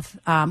do both.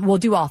 Will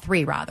do all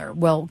three, rather.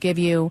 Will give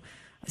you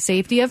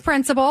safety of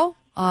principal,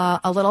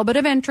 a little bit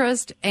of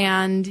interest,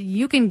 and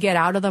you can get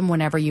out of them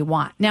whenever you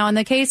want. Now, in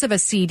the case of a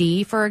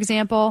CD, for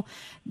example,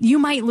 you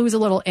might lose a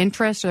little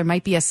interest, or there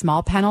might be a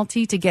small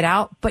penalty to get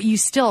out, but you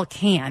still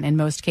can in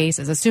most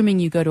cases, assuming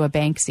you go to a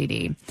bank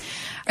CD.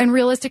 And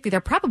realistically,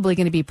 they're probably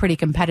going to be pretty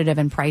competitive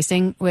in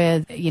pricing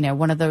with,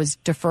 one of those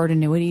deferred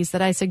annuities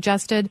that I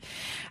suggested.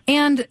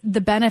 And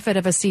the benefit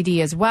of a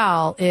CD as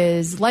well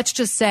is, let's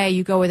just say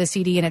you go with a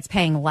CD and it's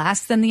paying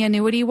less than the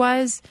annuity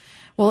was.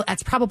 Well,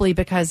 that's probably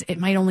because it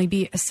might only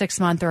be a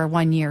 6-month or a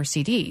 1-year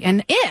CD.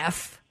 And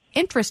if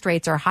interest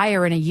rates are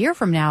higher in a year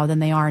from now than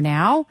they are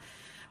now,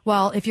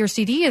 well, if your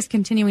CD is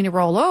continuing to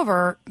roll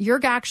over,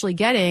 you're actually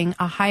getting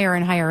a higher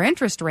and higher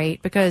interest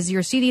rate because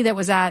your CD that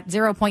was at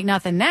 0 point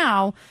nothing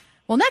now,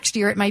 well, next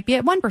year it might be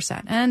at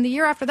 1%. And the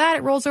year after that,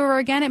 it rolls over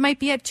again, it might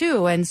be at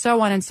 2%, and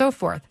so on and so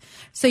forth.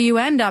 So you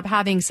end up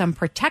having some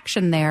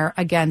protection there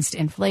against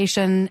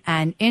inflation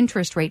and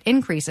interest rate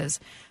increases,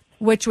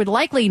 which would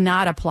likely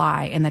not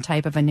apply in the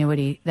type of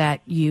annuity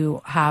that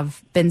you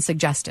have been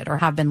suggested or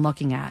have been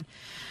looking at.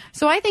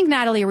 So I think,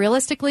 Natalie,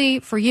 realistically,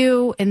 for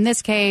you, in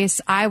this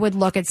case, I would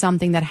look at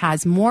something that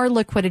has more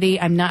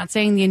liquidity. I'm not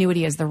saying the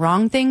annuity is the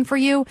wrong thing for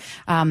you,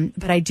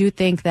 but I do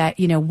think that,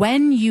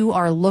 when you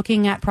are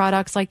looking at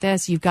products like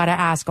this, you've got to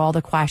ask all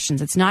the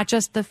questions. It's not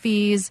just the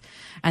fees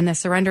and the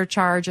surrender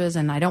charges,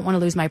 and I don't want to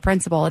lose my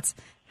principal. It's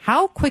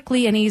how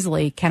quickly and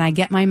easily can I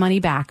get my money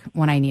back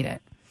when I need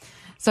it?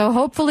 So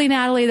hopefully,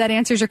 Natalie, that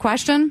answers your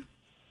question.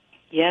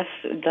 Yes,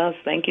 it does.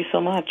 Thank you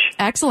so much.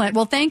 Excellent.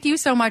 Well, thank you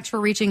so much for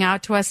reaching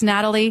out to us,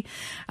 Natalie.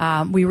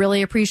 We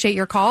really appreciate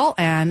your call,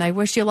 and I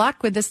wish you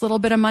luck with this little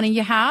bit of money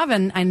you have,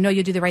 and I know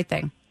you'll do the right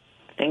thing.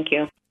 Thank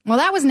you. Well,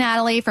 that was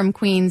Natalie from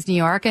Queens, New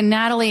York, and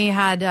Natalie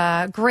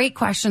had great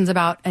questions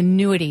about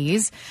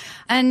annuities.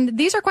 And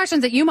these are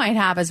questions that you might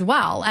have as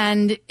well.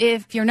 And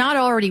if you're not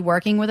already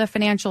working with a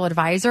financial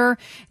advisor,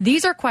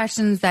 these are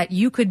questions that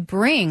you could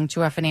bring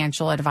to a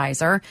financial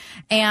advisor,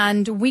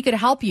 and we could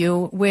help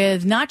you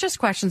with not just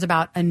questions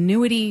about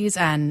annuities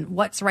and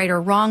what's right or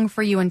wrong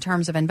for you in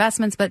terms of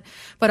investments, but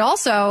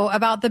also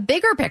about the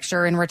bigger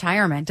picture in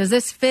retirement. Does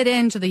this fit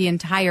into the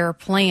entire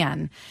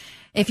plan?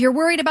 If you're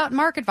worried about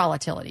market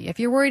volatility, if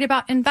you're worried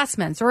about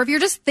investments, or if you're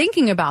just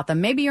thinking about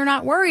them, maybe you're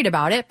not worried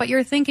about it, but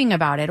you're thinking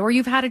about it, or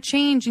you've had a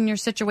change in your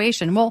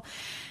situation. Well,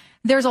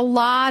 there's a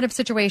lot of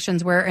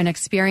situations where an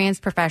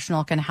experienced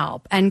professional can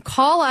help. And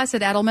call us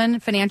at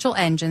Edelman Financial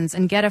Engines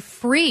and get a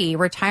free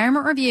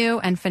retirement review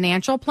and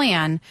financial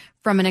plan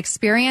from an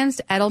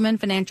experienced Edelman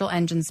Financial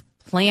Engines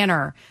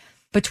planner.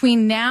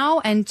 Between now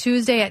and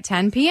Tuesday at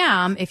 10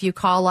 p.m., if you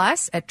call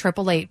us at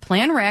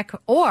 888-PLAN-RIC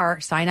or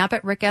sign up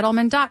at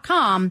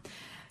ricedelman.com,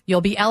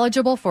 you'll be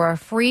eligible for a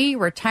free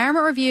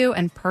retirement review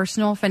and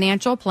personal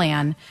financial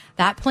plan.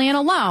 That plan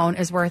alone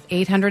is worth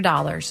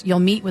 $800. You'll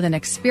meet with an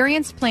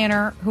experienced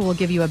planner who will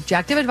give you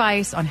objective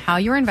advice on how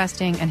you're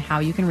investing and how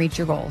you can reach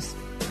your goals.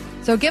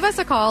 So give us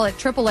a call at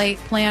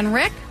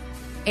 888-PLAN-RIC,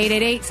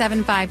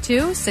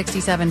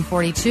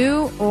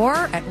 888-752-6742, or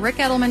at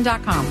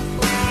ricedelman.com.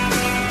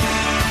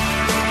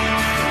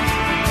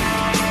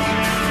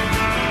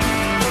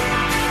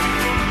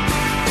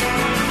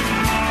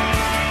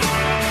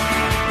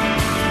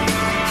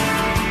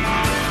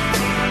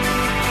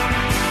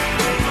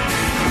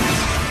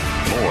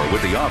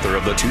 With the author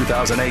of the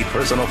 2008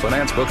 Personal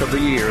Finance Book of the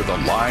Year, The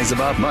Lies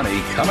About Money,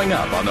 coming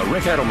up on The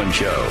Ric Edelman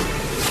Show.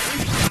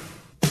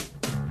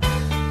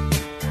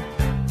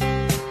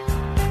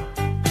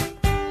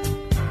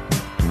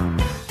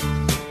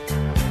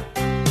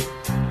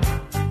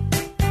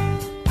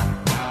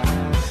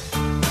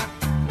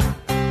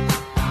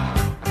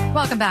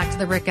 Welcome back to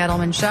The Ric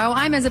Edelman Show.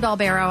 I'm Isabel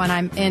Barrow, and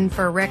I'm in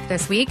for Rick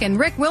this week. And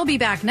Rick will be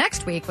back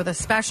next week with a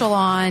special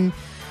on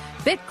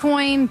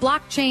Bitcoin,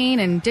 blockchain,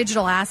 and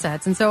digital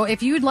assets. And so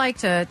if you'd like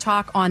to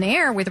talk on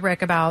air with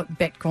Rick about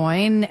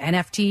Bitcoin,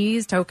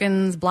 NFTs,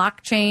 tokens,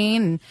 blockchain,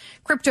 and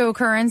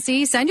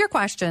cryptocurrency, send your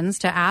questions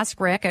to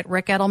AskRick at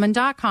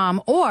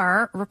ricedelman.com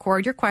or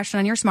record your question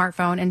on your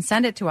smartphone and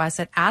send it to us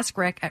at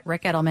askrick at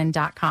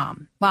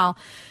ricedelman.com. Well,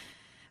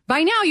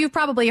 by now you've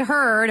probably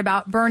heard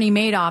about Bernie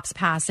Madoff's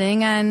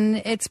passing,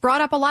 and it's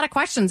brought up a lot of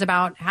questions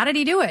about how did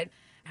he do it?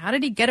 How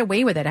did he get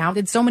away with it? How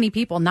did so many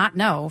people not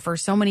know for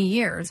so many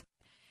years?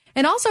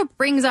 It also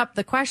brings up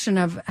the question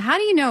of how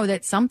do you know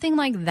that something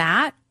like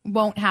that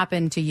won't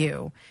happen to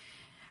you?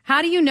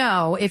 How do you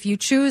know if you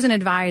choose an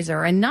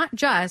advisor, and not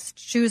just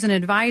choose an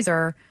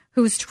advisor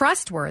who's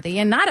trustworthy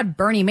and not a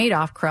Bernie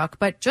Madoff crook,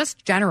 but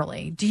just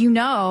generally? Do you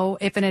know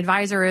if an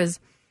advisor is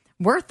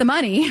worth the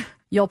money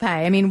you'll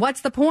pay? I mean,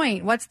 what's the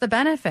point? What's the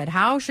benefit?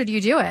 How should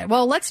you do it?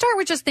 Well, let's start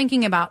with just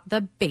thinking about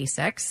the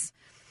basics.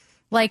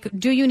 Like,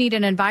 do you need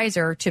an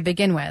advisor to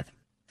begin with?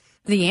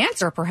 The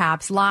answer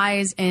perhaps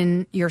lies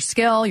in your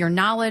skill, your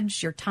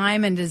knowledge, your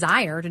time, and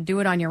desire to do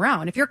it on your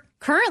own. If you're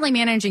currently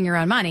managing your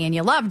own money and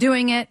you love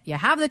doing it, you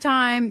have the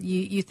time,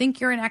 you think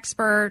you're an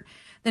expert,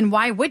 then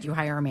why would you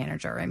hire a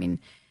manager? I mean,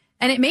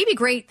 and it may be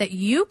great that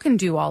you can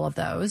do all of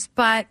those,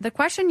 but the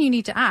question you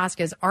need to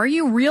ask is, are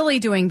you really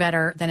doing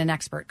better than an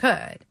expert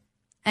could?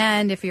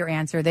 And if your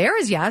answer there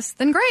is yes,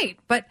 then great.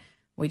 But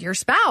would your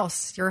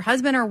spouse, your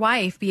husband or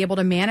wife, be able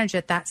to manage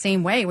it that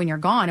same way when you're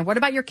gone? And what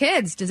about your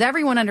kids? Does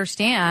everyone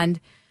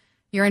understand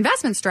your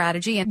investment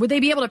strategy? And would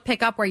they be able to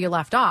pick up where you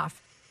left off?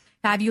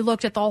 Have you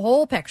looked at the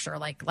whole picture,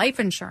 like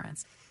life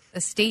insurance,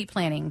 estate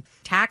planning,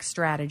 tax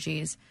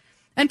strategies?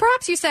 And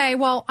perhaps you say,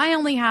 well, I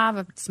only have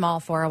a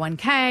small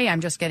 401k. I'm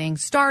just getting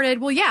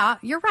started. Well, yeah,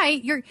 you're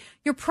right. You're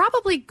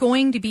probably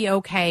going to be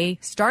okay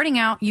starting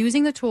out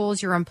using the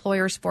tools your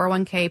employer's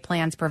 401k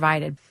plans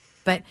provided.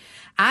 But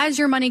as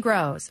your money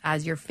grows,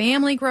 as your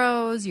family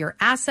grows, your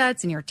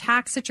assets and your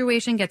tax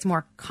situation gets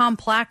more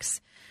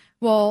complex,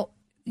 well,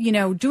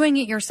 doing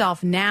it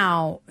yourself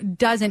now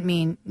doesn't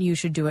mean you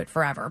should do it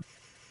forever.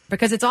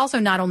 Because it's also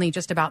not only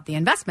just about the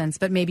investments,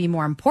 but maybe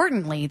more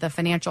importantly, the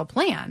financial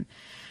plan.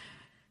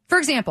 For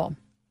example,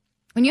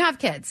 when you have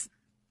kids,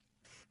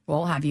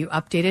 well, have you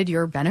updated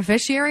your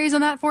beneficiaries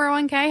on that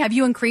 401k? Have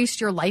you increased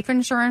your life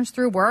insurance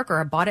through work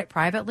or bought it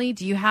privately?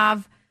 Do you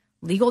have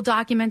legal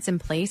documents in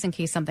place in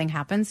case something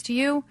happens to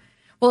you?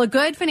 Well, a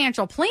good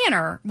financial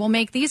planner will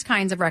make these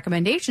kinds of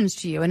recommendations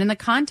to you. And in the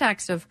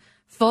context of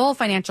full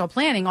financial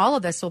planning, all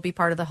of this will be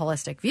part of the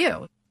holistic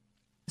view.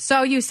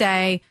 So you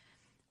say,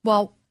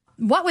 well,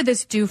 what would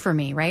this do for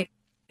me, right?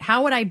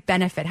 How would I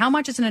benefit? How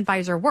much is an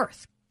advisor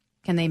worth?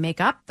 Can they make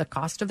up the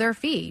cost of their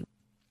fee?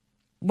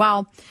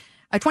 Well,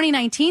 a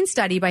 2019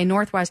 study by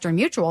Northwestern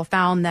Mutual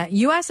found that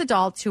U.S.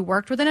 adults who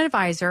worked with an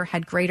advisor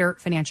had greater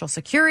financial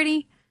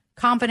security,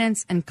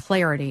 confidence, and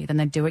clarity than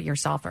the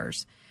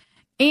do-it-yourselfers.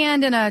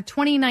 And in a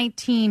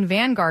 2019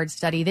 Vanguard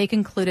study, they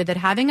concluded that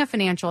having a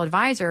financial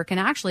advisor can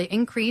actually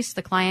increase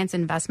the client's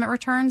investment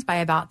returns by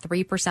about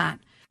 3%.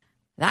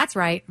 That's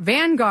right.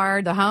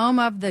 Vanguard, the home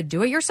of the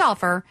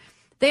do-it-yourselfer,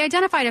 they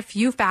identified a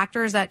few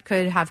factors that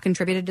could have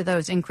contributed to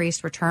those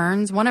increased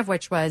returns, one of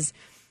which was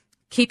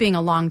keeping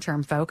a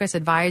long-term focus.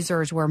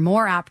 Advisors were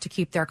more apt to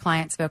keep their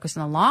clients focused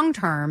on the long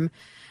term.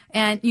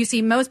 And you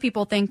see, most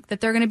people think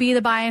that they're going to be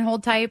the buy and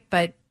hold type,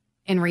 but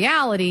in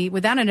reality,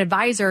 without an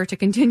advisor to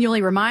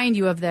continually remind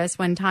you of this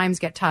when times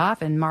get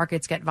tough and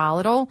markets get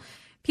volatile,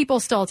 people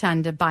still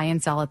tend to buy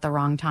and sell at the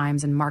wrong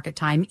times in market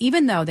time,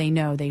 even though they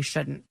know they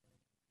shouldn't.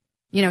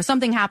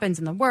 Something happens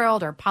in the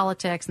world or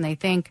politics and they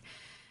think,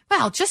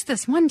 well, just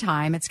this one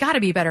time, it's got to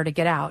be better to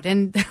get out.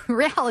 And the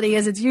reality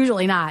is it's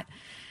usually not.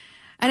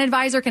 An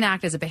advisor can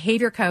act as a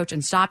behavior coach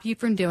and stop you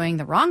from doing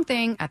the wrong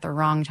thing at the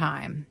wrong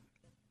time.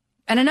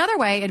 And another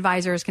way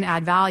advisors can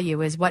add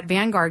value is what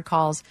Vanguard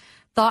calls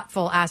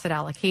thoughtful asset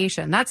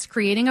allocation. That's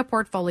creating a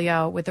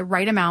portfolio with the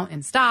right amount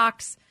in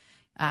stocks,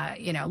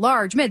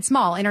 large, mid,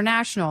 small,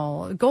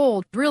 international,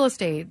 gold, real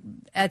estate,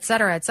 et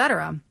cetera, et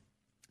cetera.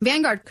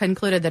 Vanguard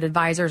concluded that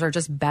advisors are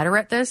just better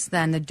at this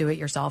than the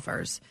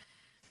do-it-yourselfers.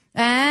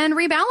 And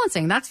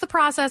rebalancing, that's the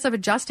process of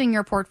adjusting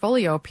your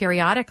portfolio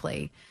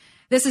periodically.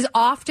 This is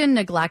often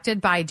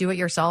neglected by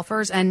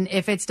do-it-yourselfers, and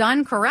if it's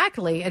done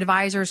correctly,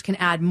 advisors can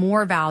add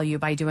more value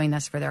by doing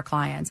this for their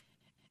clients.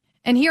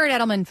 And here at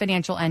Edelman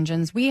Financial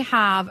Engines, we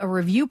have a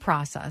review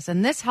process,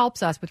 and this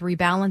helps us with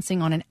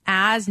rebalancing on an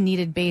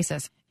as-needed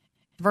basis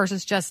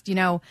versus just,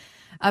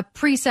 a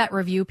preset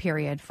review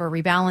period for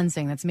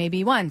rebalancing that's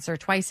maybe once or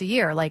twice a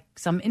year, like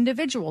some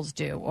individuals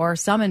do or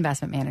some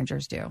investment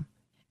managers do.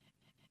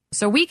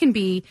 So we can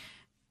be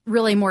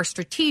really more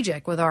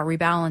strategic with our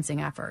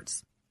rebalancing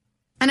efforts.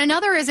 And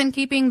another is in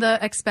keeping the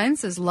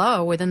expenses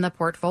low within the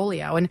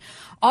portfolio. And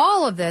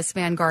all of this,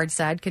 Vanguard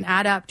said, can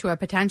add up to a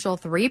potential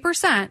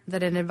 3%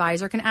 that an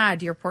advisor can add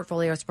to your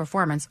portfolio's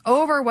performance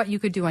over what you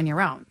could do on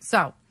your own.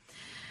 So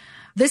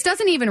this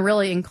doesn't even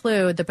really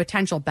include the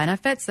potential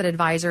benefits that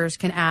advisors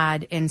can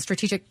add in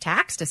strategic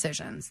tax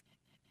decisions,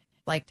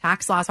 like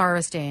tax loss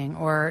harvesting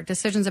or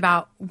decisions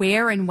about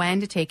where and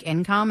when to take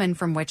income and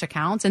from which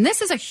accounts. And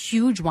this is a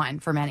huge one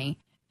for many,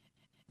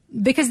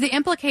 because the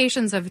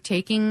implications of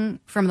taking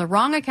from the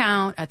wrong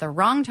account at the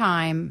wrong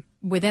time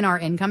within our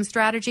income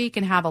strategy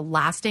can have a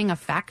lasting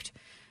effect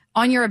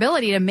on your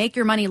ability to make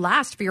your money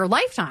last for your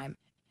lifetime,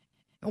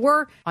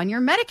 or on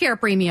your Medicare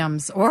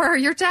premiums or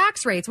your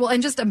tax rates. Well,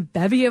 and just a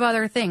bevy of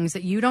other things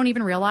that you don't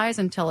even realize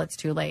until it's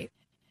too late.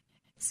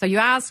 So you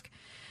ask,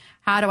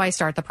 how do I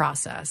start the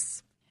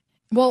process?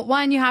 Well,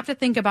 one, you have to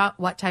think about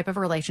what type of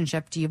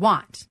relationship do you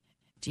want?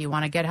 Do you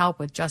want to get help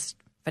with just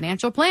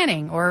financial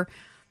planning or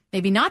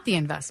maybe not the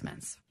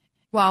investments?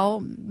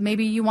 Well,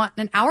 maybe you want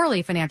an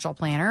hourly financial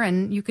planner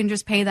and you can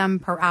just pay them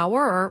per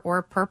hour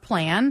or per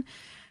plan.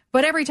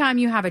 But every time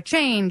you have a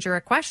change or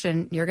a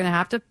question, you're going to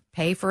have to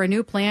pay for a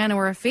new plan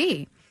or a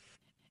fee.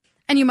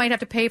 And you might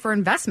have to pay for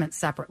investments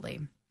separately.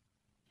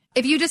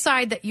 If you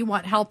decide that you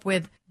want help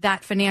with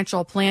that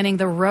financial planning,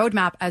 the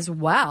roadmap, as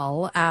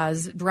well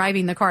as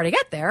driving the car to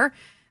get there,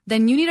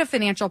 then you need a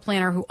financial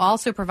planner who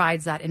also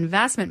provides that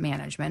investment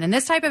management. And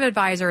this type of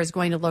advisor is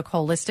going to look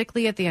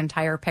holistically at the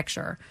entire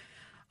picture,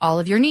 all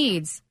of your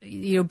needs.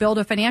 You build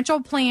a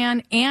financial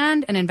plan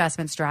and an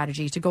investment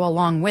strategy to go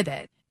along with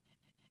it.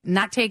 And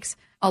that takes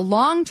a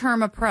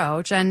long-term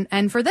approach.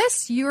 And for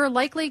this, you're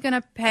likely going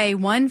to pay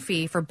one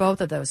fee for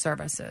both of those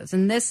services.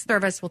 And this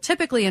service will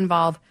typically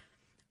involve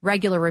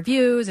regular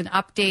reviews and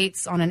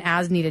updates on an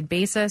as-needed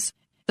basis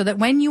so that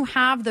when you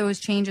have those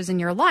changes in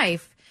your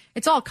life,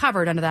 it's all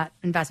covered under that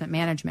investment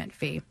management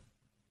fee.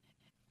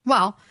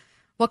 Well,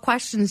 what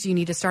questions do you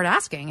need to start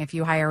asking if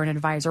you hire an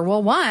advisor?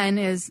 Well, one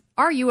is,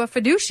 are you a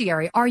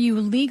fiduciary? Are you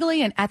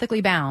legally and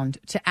ethically bound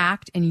to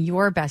act in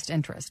your best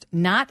interest,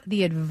 not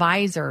the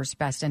advisor's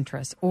best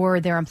interest or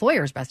their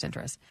employer's best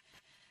interest?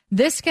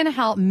 This can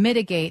help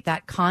mitigate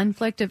that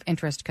conflict of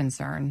interest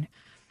concern.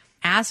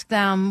 Ask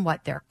them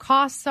what their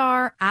costs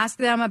are. Ask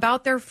them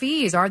about their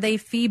fees. Are they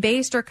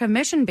fee-based or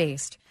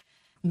commission-based?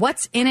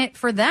 What's in it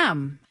for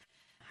them?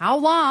 How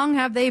long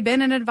have they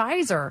been an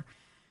advisor?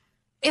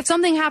 If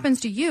something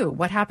happens to you,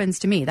 what happens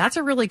to me? That's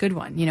a really good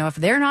one. You know, if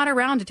they're not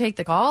around to take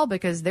the call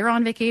because they're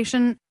on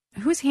vacation,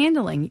 who's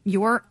handling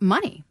your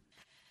money?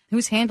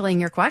 Who's handling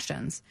your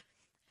questions?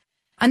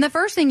 And the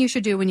first thing you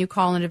should do when you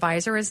call an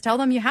advisor is tell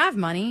them you have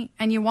money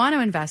and you want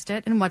to invest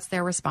it, and what's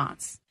their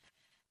response?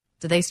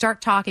 Do they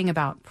start talking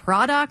about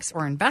products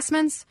or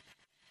investments,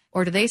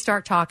 or do they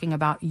start talking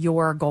about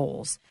your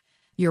goals,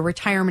 your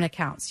retirement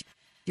accounts,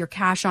 your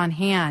cash on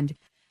hand,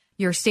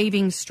 your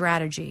savings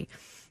strategy,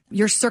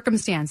 your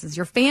circumstances,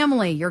 your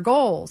family, your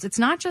goals? It's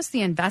not just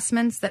the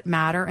investments that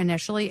matter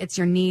initially. It's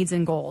your needs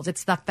and goals.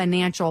 It's the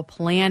financial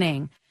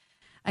planning.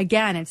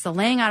 Again, it's the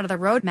laying out of the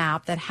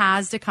roadmap that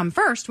has to come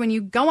first. When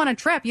you go on a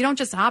trip, you don't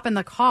just hop in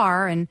the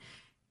car and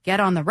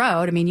get on the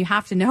road. I mean, you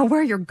have to know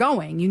where you're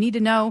going. You need to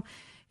know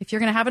if you're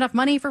going to have enough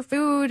money for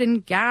food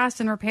and gas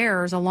and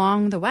repairs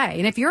along the way.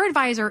 And if your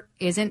advisor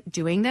isn't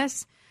doing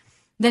this,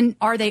 then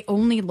are they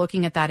only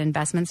looking at that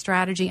investment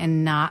strategy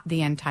and not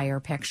the entire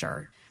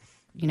picture?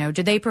 You know,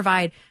 do they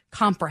provide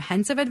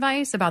comprehensive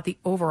advice about the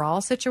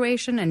overall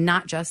situation and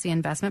not just the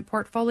investment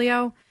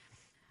portfolio?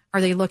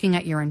 Are they looking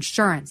at your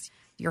insurance,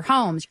 your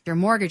homes, your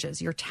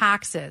mortgages, your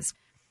taxes,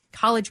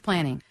 college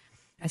planning,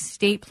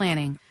 estate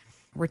planning,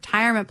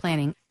 retirement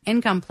planning,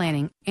 income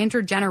planning,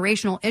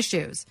 intergenerational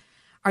issues?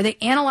 Are they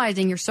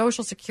analyzing your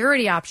Social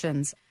Security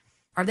options?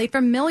 Are they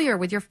familiar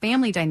with your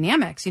family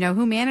dynamics? You know,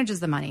 who manages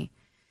the money?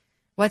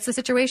 What's the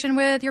situation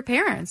with your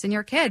parents and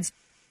your kids?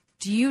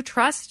 Do you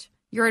trust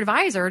your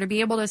advisor to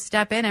be able to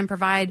step in and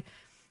provide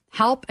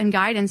help and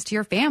guidance to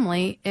your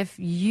family if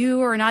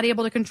you are not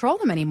able to control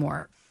them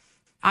anymore,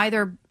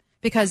 either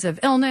because of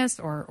illness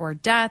or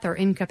death or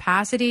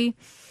incapacity?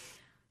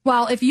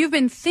 Well, if you've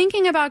been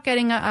thinking about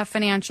getting a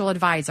financial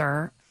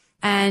advisor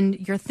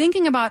and you're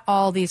thinking about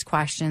all these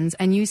questions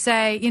and you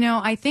say, you know,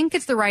 I think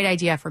it's the right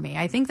idea for me.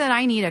 I think that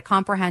I need a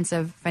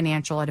comprehensive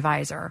financial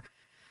advisor.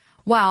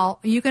 Well,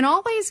 you can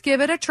always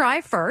give it a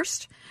try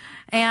first.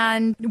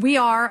 And we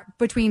are,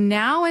 between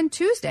now and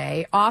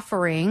Tuesday,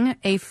 offering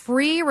a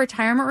free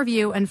retirement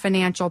review and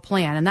financial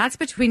plan. And that's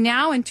between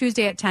now and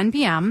Tuesday at 10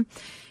 p.m.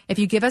 If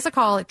you give us a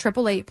call at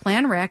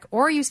 888-PLAN-RIC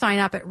or you sign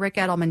up at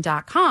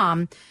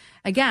ricedelman.com,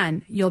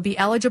 again, you'll be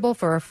eligible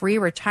for a free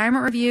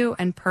retirement review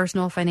and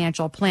personal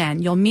financial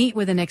plan. You'll meet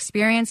with an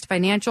experienced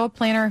financial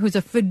planner who's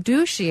a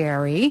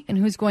fiduciary and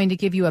who's going to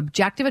give you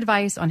objective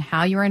advice on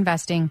how you're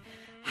investing,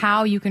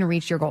 how you can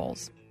reach your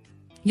goals.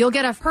 You'll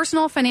get a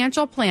personal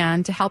financial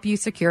plan to help you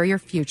secure your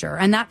future,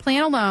 and that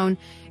plan alone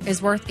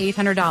is worth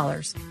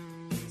 $800.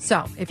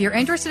 So if you're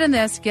interested in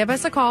this, give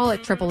us a call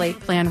at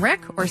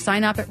 888-PLAN-RIC or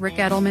sign up at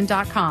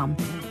ricedelman.com.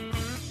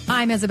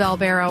 I'm Isabel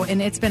Barrow, and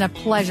it's been a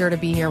pleasure to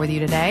be here with you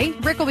today.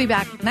 Rick will be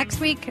back next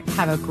week.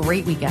 Have a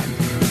great weekend.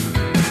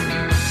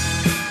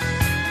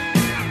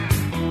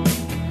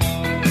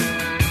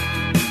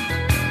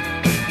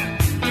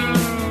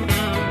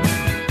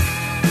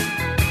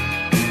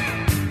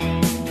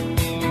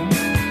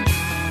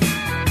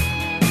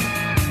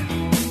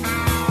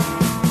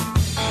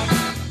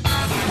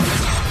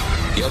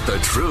 Get the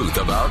truth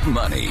about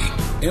money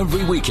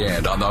every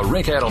weekend on The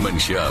Ric Edelman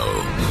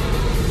Show.